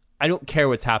apology. I don't care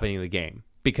what's happening in the game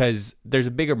because there's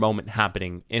a bigger moment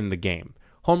happening in the game.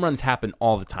 Home runs happen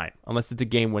all the time, unless it's a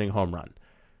game-winning home run.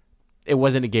 It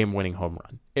wasn't a game-winning home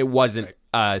run. It wasn't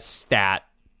a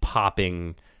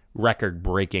stat-popping,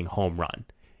 record-breaking home run.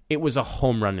 It was a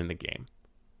home run in the game.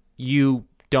 You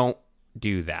don't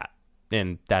do that.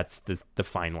 And that's the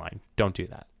fine line. Don't do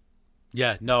that.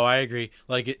 Yeah, no, I agree.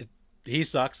 Like he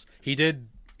sucks. He didn't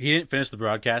finish the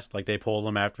broadcast. Like they pulled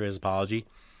him after his apology.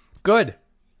 Good.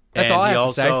 That's And all I he have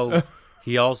also to say.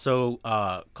 he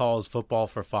also calls football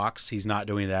for Fox. He's not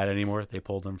doing that anymore. They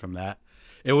pulled him from that.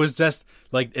 It was just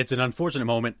like it's an unfortunate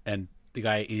moment, and the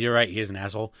guy, you're right, he is an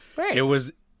asshole. Right.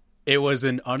 It was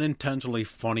an unintentionally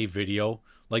funny video.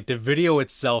 Like the video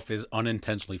itself is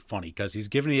unintentionally funny because he's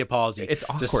giving the apology. It's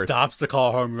just awkward. stops the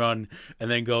call home run and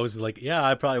then goes like, "Yeah,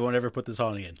 I probably won't ever put this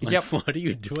on again." Like, Yep. What are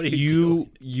you doing?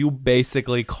 You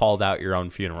basically called out your own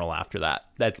funeral after that.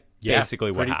 That's Yeah,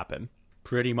 basically what pretty- happened.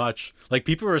 Pretty much. Like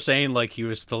people were saying like he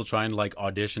was still trying to like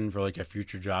audition for like a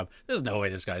future job. There's no way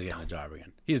this guy's getting a job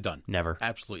again. He's done. Never.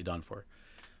 Absolutely done for.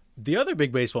 The other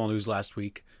big baseball news last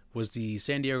week was the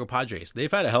San Diego Padres.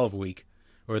 They've had a hell of a week,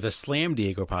 or the Slam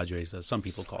Diego Padres, as some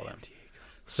people call them.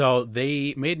 So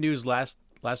they made news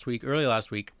early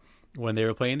last week, when they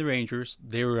were playing the Rangers.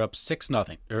 They were up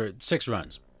 6-0 or 6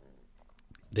 runs.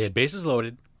 They had bases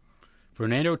loaded.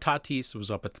 Fernando Tatis was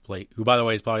up at the plate, who by the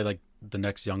way is probably like the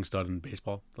next young stud in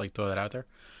baseball. Like throw that out there.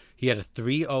 He had a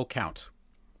 3-0 count.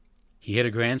 He hit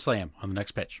a grand slam on the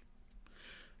next pitch.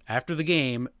 After the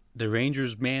game, the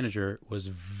Rangers manager was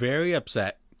very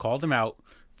upset, called him out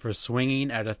for swinging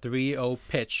at a 3-0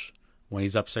 pitch when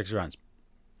he's up 6 runs.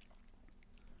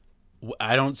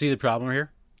 I don't see the problem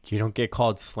here. You don't get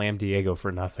called Slam Diego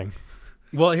for nothing.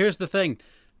 Well, here's the thing.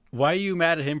 Why are you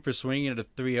mad at him for swinging at a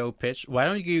 3-0 pitch? Why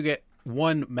don't you get,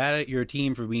 1, mad at your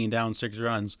team for being down 6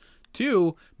 runs,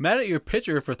 2, mad at your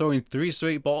pitcher for throwing 3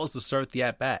 straight balls to start the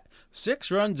at-bat?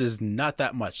 6 runs is not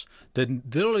that much.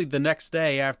 Literally the next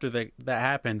day after that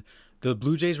happened, the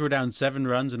Blue Jays were down 7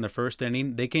 runs in the first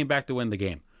inning. They came back to win the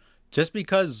game. Just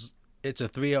because it's a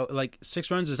 3-0, like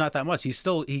 6 runs is not that much. He's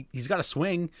got to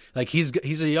swing. Like he's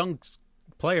a young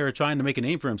player trying to make a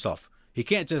name for himself. He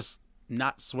can't just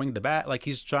not swing the bat. Like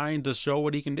he's trying to show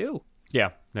what he can do.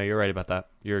 Yeah. No, you're right about that.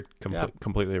 You're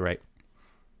completely right.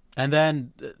 And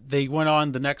then they went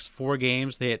on the next 4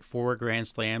 games. They hit 4 grand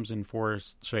slams in 4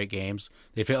 straight games.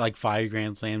 They've hit like 5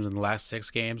 grand slams in the last 6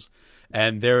 games.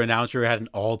 And their announcer had an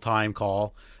all-time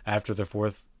call after the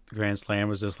 4th grand slam,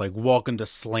 was just like, "Welcome to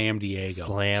Slam Diego."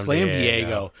 Slam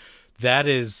Diego. That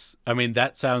is, I mean,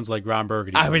 that sounds like Ron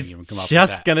Burgundy. I was even come up with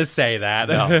just that. going to say that.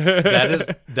 No,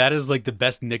 that is like the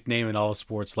best nickname in all of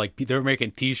sports. Like they're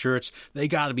making T-shirts. They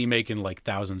got to be making like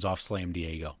thousands off Slam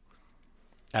Diego.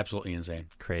 Absolutely insane.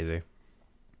 Crazy.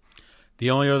 The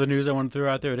only other news I want to throw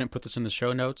out there, I didn't put this in the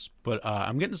show notes, but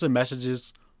I'm getting some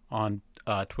messages on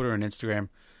Twitter and Instagram.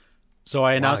 So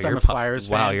I announced I'm a Flyers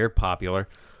fan. Wow, you're popular.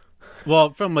 Well,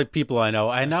 from like people I know.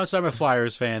 I announced I'm a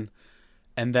Flyers fan,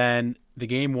 and then the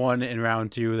game won in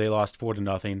round 2. They lost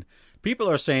 4-0. People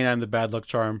are saying I'm the bad luck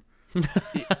charm. You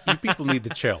people need to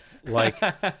chill. Like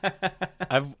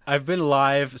I've been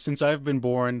alive since I've been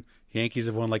born. Yankees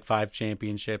have won like 5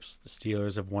 championships. The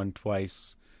Steelers have won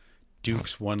twice.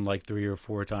 Duke's won like 3 or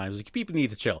 4 times. Like people need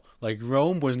to chill. Like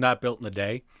Rome was not built in a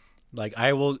day. Like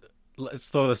let's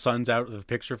throw the Suns out of the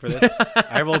picture for this.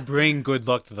 I will bring good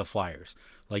luck to the Flyers.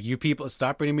 Like you people,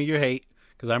 stop bringing me your hate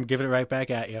because I'm giving it right back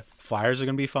at you. Flyers are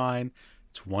gonna be fine.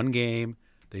 It's 1 game.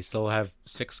 They still have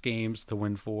 6 games to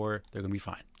win 4. They're gonna be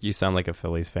fine. You sound like a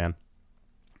Phillies fan.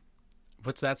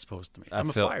 What's that supposed to mean? I'm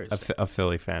a Flyers fan. A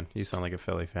Philly fan. You sound like a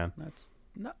Philly fan.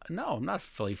 No, I'm not a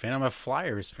Philly fan. I'm a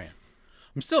Flyers fan.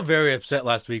 I'm still very upset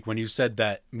last week when you said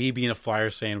that me being a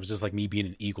Flyers fan was just like me being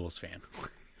an Eagles fan.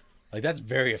 Like, that's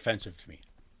very offensive to me.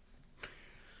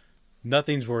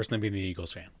 Nothing's worse than being an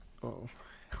Eagles fan. Oh.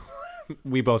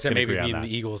 We both Except can maybe agree on being that. an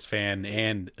Eagles fan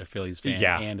and a Phillies fan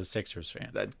and a Sixers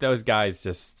fan. Those guys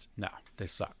just... No, they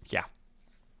suck. Yeah.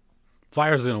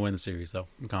 Flyers are going to win the series, though.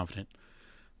 I'm confident.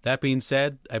 That being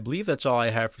said, I believe that's all I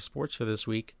have for sports for this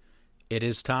week. It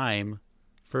is time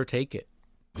for Take It.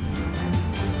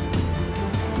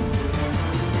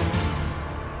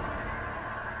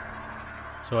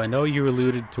 So I know you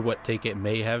alluded to what Take It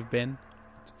may have been.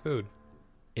 It's food.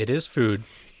 It is food,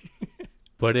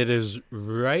 but it is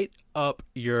right up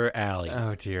your alley.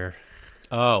 Oh, dear.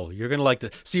 Oh, you're going to like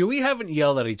this. See, we haven't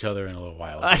yelled at each other in a little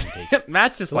while.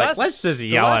 Matt's just like, let's just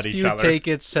yell at each other. The last few Take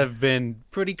It's have been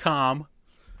pretty calm.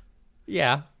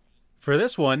 Yeah. For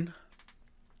this one,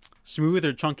 smooth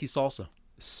or chunky salsa?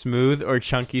 Smooth or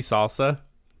chunky salsa?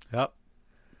 Yep.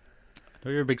 I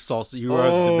know you're a big salsa. You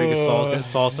are the biggest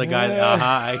salsa guy.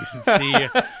 I can see you.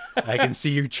 I can see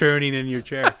you churning in your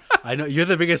chair. I know you're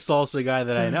the biggest salsa guy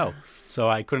that I know, so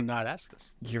I couldn't not ask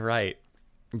this. You're right.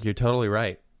 You're totally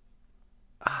right.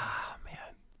 Ah,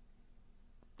 man.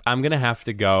 I'm going to have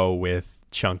to go with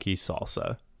chunky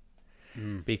salsa.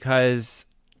 Because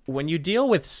when you deal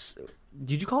with...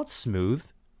 Did you call it smooth?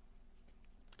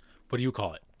 What do you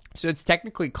call it? So it's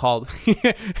technically called.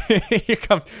 here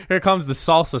comes the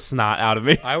salsa snot out of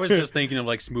me. I was just thinking of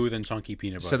like smooth and chunky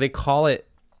peanut butter. So they call it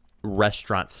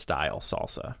restaurant style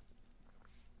salsa.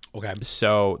 Okay.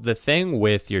 So the thing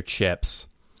with your chips,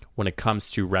 when it comes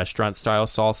to restaurant style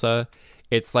salsa,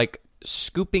 it's like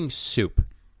scooping soup,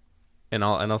 and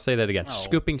I'll say that again: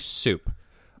 scooping soup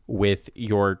with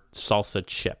your salsa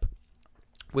chip.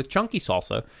 With chunky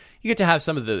salsa, you get to have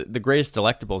some of the greatest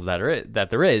delectables that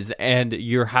there is, and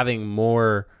you're having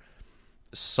more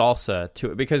salsa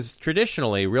to it, because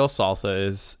traditionally real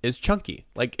salsa is chunky.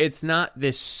 Like, it's not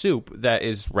this soup that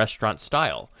is restaurant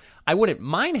style. I wouldn't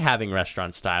mind having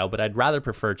restaurant style, but I'd rather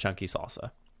prefer chunky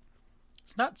salsa.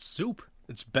 It's not soup.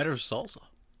 It's better salsa.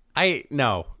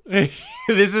 No.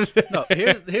 This is No,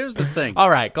 here's the thing. All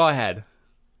right, go ahead.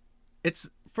 It's,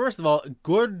 first of all,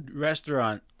 good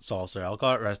restaurant salsa. I'll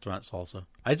call it restaurant salsa.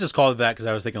 I just called it that because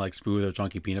I was thinking like smooth or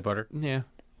chunky peanut butter. Yeah.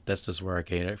 That's just where I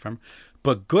get it from.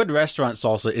 But good restaurant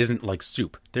salsa isn't like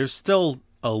soup. There's still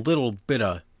a little bit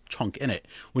of chunk in it.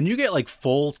 When you get like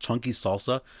full chunky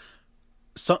salsa,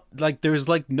 like there's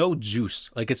like no juice.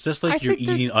 Like, it's just like you're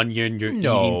eating onion, you're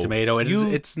eating tomato.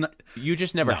 It's not. You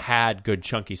just never had good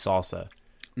chunky salsa.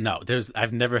 No,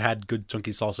 I've never had good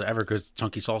chunky salsa ever, because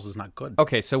chunky salsa is not good.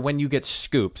 Okay, so when you get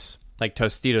scoops, like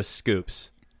Tostitos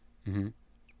scoops,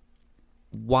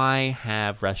 why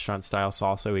have restaurant style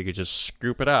salsa where you could just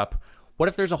scoop it up? What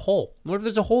if there's a hole? What if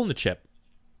there's a hole in the chip?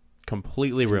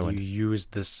 Completely ruined. You use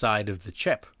the side of the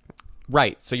chip.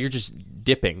 Right, so you're just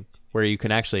dipping where you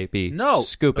can actually be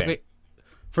scooping. Okay.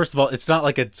 First of all, it's not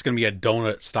like it's going to be a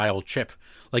donut-style chip.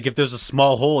 Like, if there's a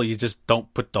small hole, you just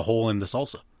don't put the hole in the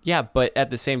salsa. Yeah, but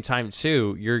at the same time,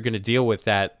 too, you're going to deal with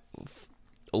that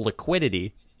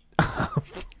liquidity.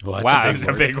 Well, that's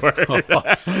a big word.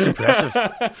 It's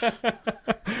impressive.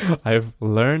 I've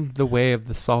learned the way of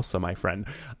the salsa, my friend.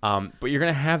 But you're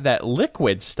going to have that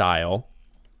liquid style.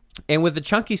 And with the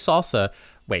chunky salsa...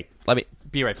 Wait, let me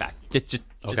be right back.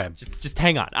 Just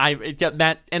hang on.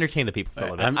 Matt, entertain the people for a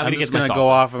little bit. I'm just going to go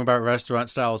off about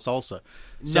restaurant-style salsa.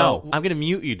 No, I'm going to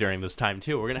mute you during this time,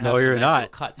 too. We're going to have some nice little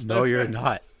cuts. No, you're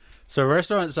not. So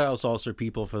restaurant-style salsa,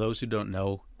 people, for those who don't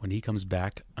know, when he comes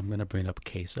back, I'm going to bring up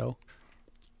queso,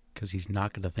 because he's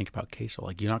not going to think about queso.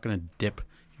 Like, you're not going to dip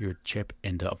your chip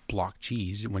into a block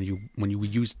cheese. When you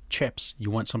use chips,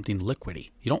 you want something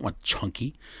liquidy. You don't want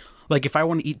chunky. Like, if I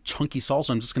want to eat chunky salsa,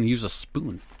 I'm just going to use a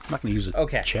spoon. I'm not going to use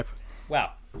a chip.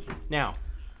 Wow. Now,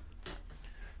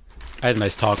 I had a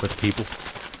nice talk with people.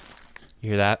 You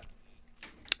hear that?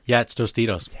 Yeah, it's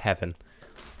Tostitos. It's heaven.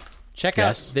 Check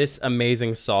out this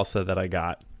amazing salsa that I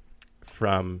got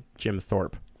from Jim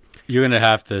Thorpe. You're going to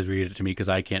have to read it to me, because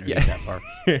I can't read it that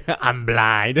far. I'm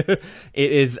blind. It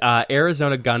is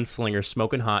Arizona Gunslinger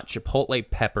Smoking Hot Chipotle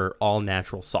Pepper All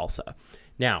Natural Salsa.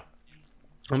 Now,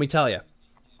 let me tell you,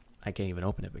 I can't even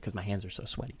open it because my hands are so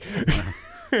sweaty.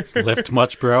 Lift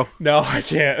much, bro? No, I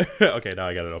can't. Okay, now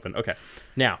I got it open. Okay.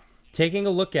 Now, taking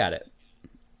a look at it,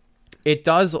 it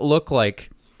does look like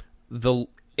to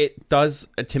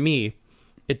me,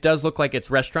 it does look like it's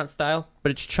restaurant style,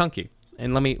 but it's chunky.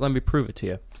 And let me prove it to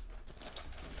you.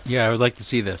 Yeah, I would like to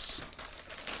see this.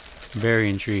 Very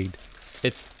intrigued.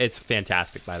 It's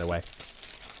fantastic, by the way.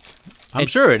 I'm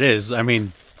sure it is. I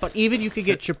mean, but even you could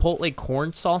get Chipotle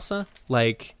corn salsa.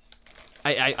 Like,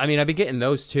 I mean, I've been getting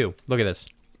those too. Look at this.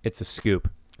 It's a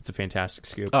scoop. It's a fantastic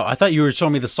scoop. Oh, I thought you were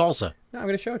showing me the salsa. No, I'm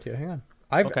going to show it to you. Hang on.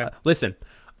 Okay. Listen,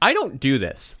 I don't do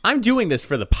this. I'm doing this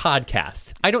for the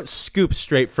podcast. I don't scoop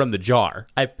straight from the jar.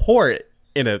 I pour it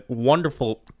in a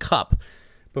wonderful cup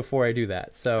before I do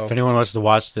that. So, if anyone wants to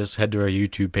watch this, head to our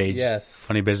YouTube page. Yes.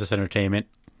 Funny Business Entertainment.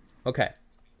 Okay.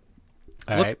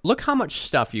 All right. Look how much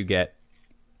stuff you get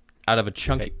out of a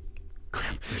chunky. Okay.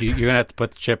 You're going to have to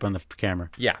put the chip on the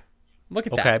camera. Yeah. Look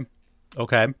at that.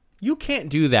 Okay. You can't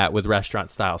do that with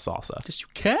restaurant-style salsa. Yes, you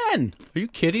can. Are you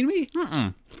kidding me?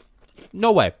 Mm-mm.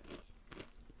 No way.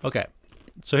 Okay.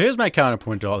 So here's my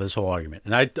counterpoint to all this whole argument.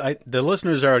 And I the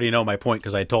listeners already know my point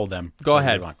because I told them. Go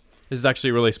ahead. This is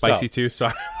actually really spicy too, so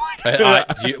what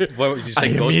did you say? I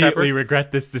immediately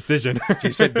regret this decision.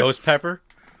 You said ghost pepper?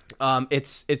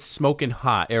 It's smoking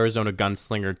hot Arizona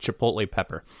Gunslinger Chipotle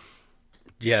pepper.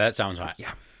 Yeah, that sounds hot.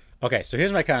 Yeah. Okay, so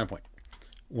here's my counterpoint.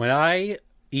 When I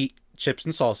eat chips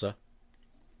and salsa,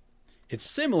 it's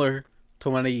similar to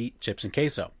when I eat chips and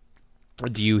queso.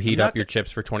 Do you heat up your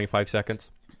chips for 25 seconds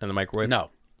in the microwave? No.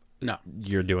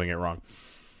 You're doing it wrong.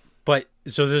 But,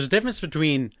 so there's a difference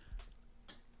between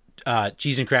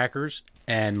cheese and crackers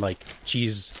and, like,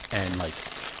 cheese and, like,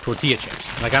 tortilla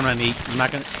chips. Like, I'm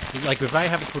not going to, like, if I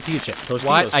have a tortilla chip, Tostitos.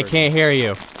 What? I can't hear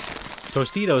you.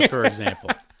 Tostitos, for example.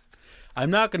 I'm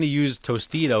not going to use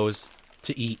Tostitos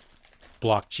to eat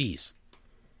block cheese.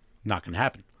 Not going to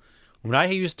happen. When I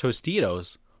use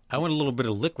Tostitos, I want a little bit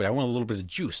of liquid. I want a little bit of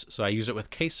juice, so I use it with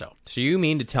queso. So you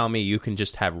mean to tell me you can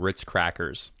just have Ritz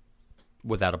crackers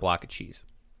without a block of cheese?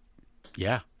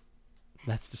 Yeah.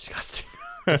 That's disgusting.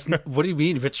 What do you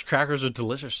mean? Ritz crackers are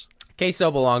delicious.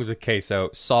 Queso belongs with queso.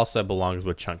 Salsa belongs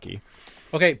with chunky.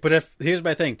 Okay, but here's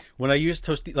my thing. When I use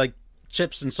like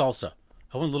chips and salsa,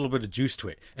 I want a little bit of juice to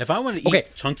it. If I want to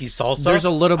eat chunky salsa, there's a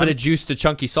little bit of juice to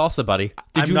chunky salsa, buddy.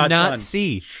 Did you not done.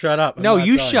 see? Shut up. No,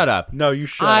 you shut up. No, you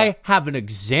shut up. I have an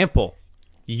example.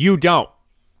 You don't.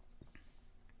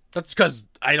 That's because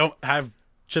I don't have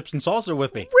chips and salsa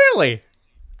with me. Really?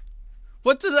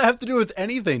 What does that have to do with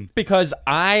anything? Because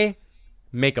I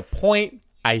make a point.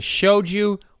 I showed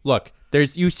you. Look,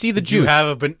 you see the juice.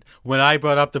 When I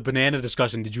brought up the banana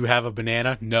discussion, did you have a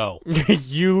banana? No.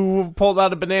 You pulled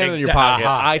out a banana in your pocket.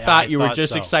 I thought you were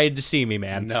just so. Excited to see me,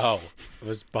 man. No, it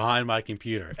was behind my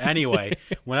computer. Anyway,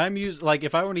 when I'm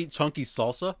if I want to eat chunky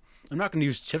salsa, I'm not going to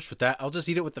use chips with that. I'll just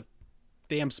eat it with the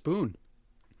damn spoon.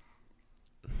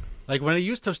 Like when I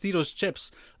use Tostitos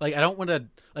chips, like I don't want to,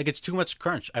 like it's too much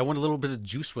crunch. I want a little bit of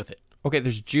juice with it. Okay,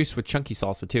 there's juice with chunky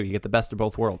salsa too. You get the best of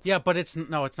both worlds. Yeah, but it's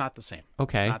not the same.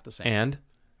 Okay, it's not the same. And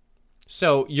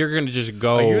so you're gonna just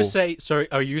go.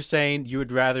 Are you saying you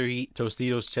would rather eat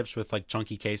Tostitos chips with like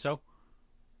chunky queso?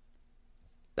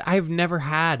 I've never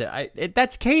had.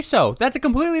 That's queso. That's a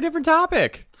completely different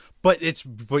topic. But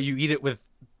you eat it with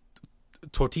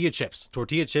tortilla chips.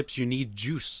 Tortilla chips, you need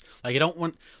juice. Like I don't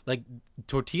want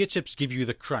tortilla chips give you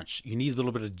the crunch. You need a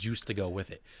little bit of juice to go with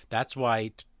it. That's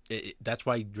why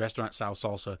restaurant style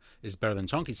salsa is better than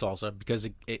chunky salsa because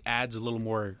it adds a little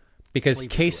more. Because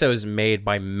queso is made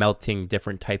by melting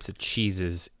different types of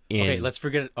cheeses in. Okay, let's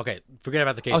forget it. Okay, forget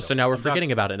about the queso. Oh, so now we're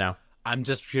forgetting about it now. I'm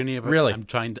just forgetting about it. Really? I'm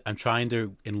trying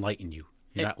to enlighten you.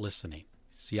 You're not listening.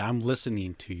 See, I'm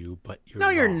listening to you, but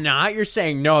you're you're not. You're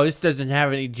saying, no, this doesn't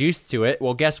have any juice to it.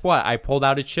 Well, guess what? I pulled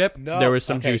out a chip. No, there was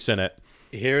some juice in it.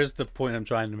 Here's the point I'm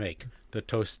trying to make. The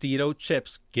Tostito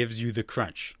chips gives you the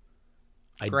crunch.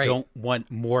 Great. I don't want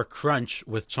more crunch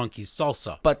with chunky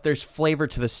salsa. But there's flavor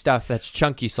to the stuff that's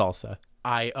chunky salsa.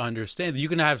 I understand. You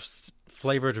can have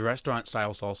flavored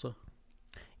restaurant-style salsa.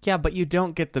 Yeah, but you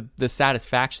don't get the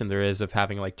satisfaction there is of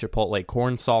having like Chipotle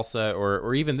corn salsa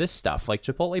or even this stuff like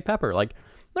Chipotle pepper. Like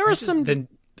there are some. Then,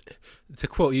 to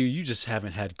quote you, you just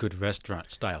haven't had good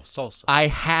restaurant-style salsa. I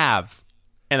have,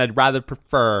 and I'd rather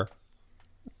prefer.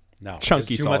 No,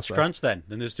 chunky there's too salsa. much crunch. Then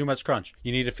there's too much crunch.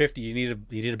 You need a 50. You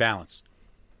need a balance.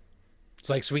 It's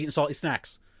like sweet and salty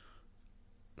snacks.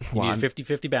 You need a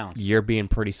 50-50 balance. You're being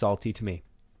pretty salty to me.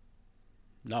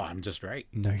 No, I'm just right.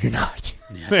 No, you're not.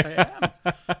 Yes, I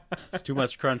am. It's too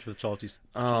much crunch with salty.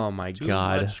 Oh my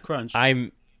god! Too much crunch.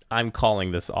 I'm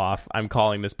calling this off. I'm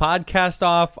calling this podcast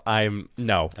off.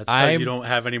 That's because you don't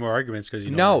have any more arguments because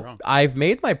you know you're wrong. I've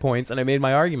made my points and I made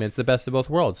my arguments. The best of both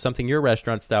worlds. Something your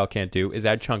restaurant style can't do is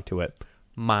add chunk to it.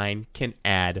 Mine can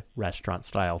add restaurant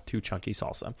style to chunky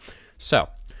salsa. So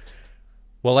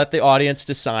we'll let the audience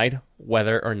decide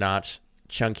whether or not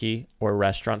chunky or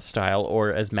restaurant style,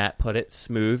 or as Matt put it,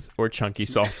 smooth or chunky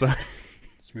salsa.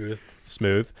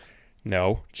 Smooth.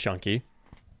 No, chunky.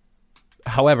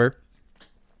 However,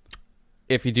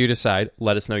 if you do decide,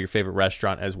 let us know your favorite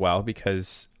restaurant as well,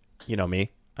 because you know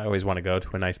me, I always want to go to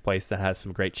a nice place that has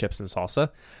some great chips and salsa.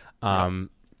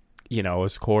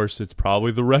 Of course, it's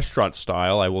probably the restaurant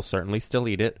style. I will certainly still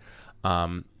eat it,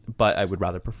 but I would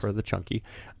rather prefer the chunky.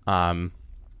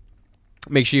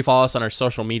 Make sure you follow us on our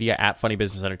social media at Funny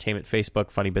Business Entertainment,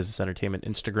 Facebook, Funny Business Entertainment,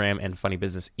 Instagram, and Funny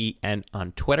Business EN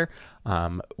on Twitter.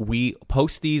 We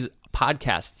post these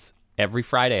podcasts every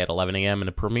Friday at 11 a.m. in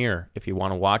a premiere. If you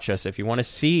want to watch us, if you want to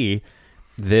see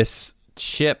this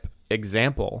chip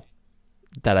example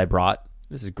that I brought,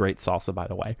 this is great salsa, by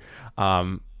the way.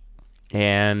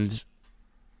 And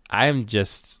I'm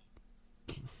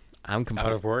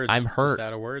out of words. I'm hurt. Just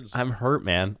out of words. I'm hurt,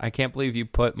 man. I can't believe you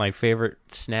put my favorite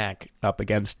snack up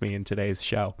against me in today's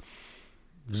show.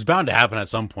 It's bound to happen at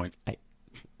some point.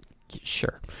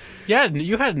 Sure. Yeah,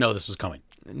 you had to know this was coming.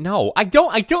 No, I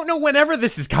don't know whenever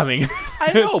this is coming.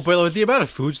 I know, but with the amount of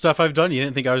food stuff I've done, you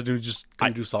didn't think I was going to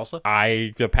do salsa?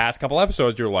 The past couple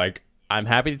episodes, you're like, I'm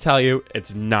happy to tell you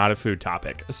it's not a food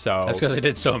topic. So that's because I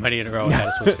did so many in a row. I had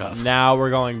to switch it up. Now we're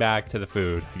going back to the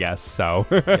food, I guess. So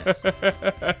yes.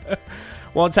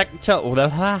 Well,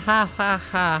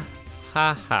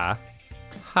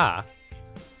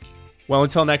 Well,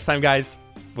 until next time, guys.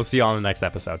 We'll see you on the next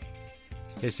episode.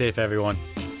 Stay safe, everyone.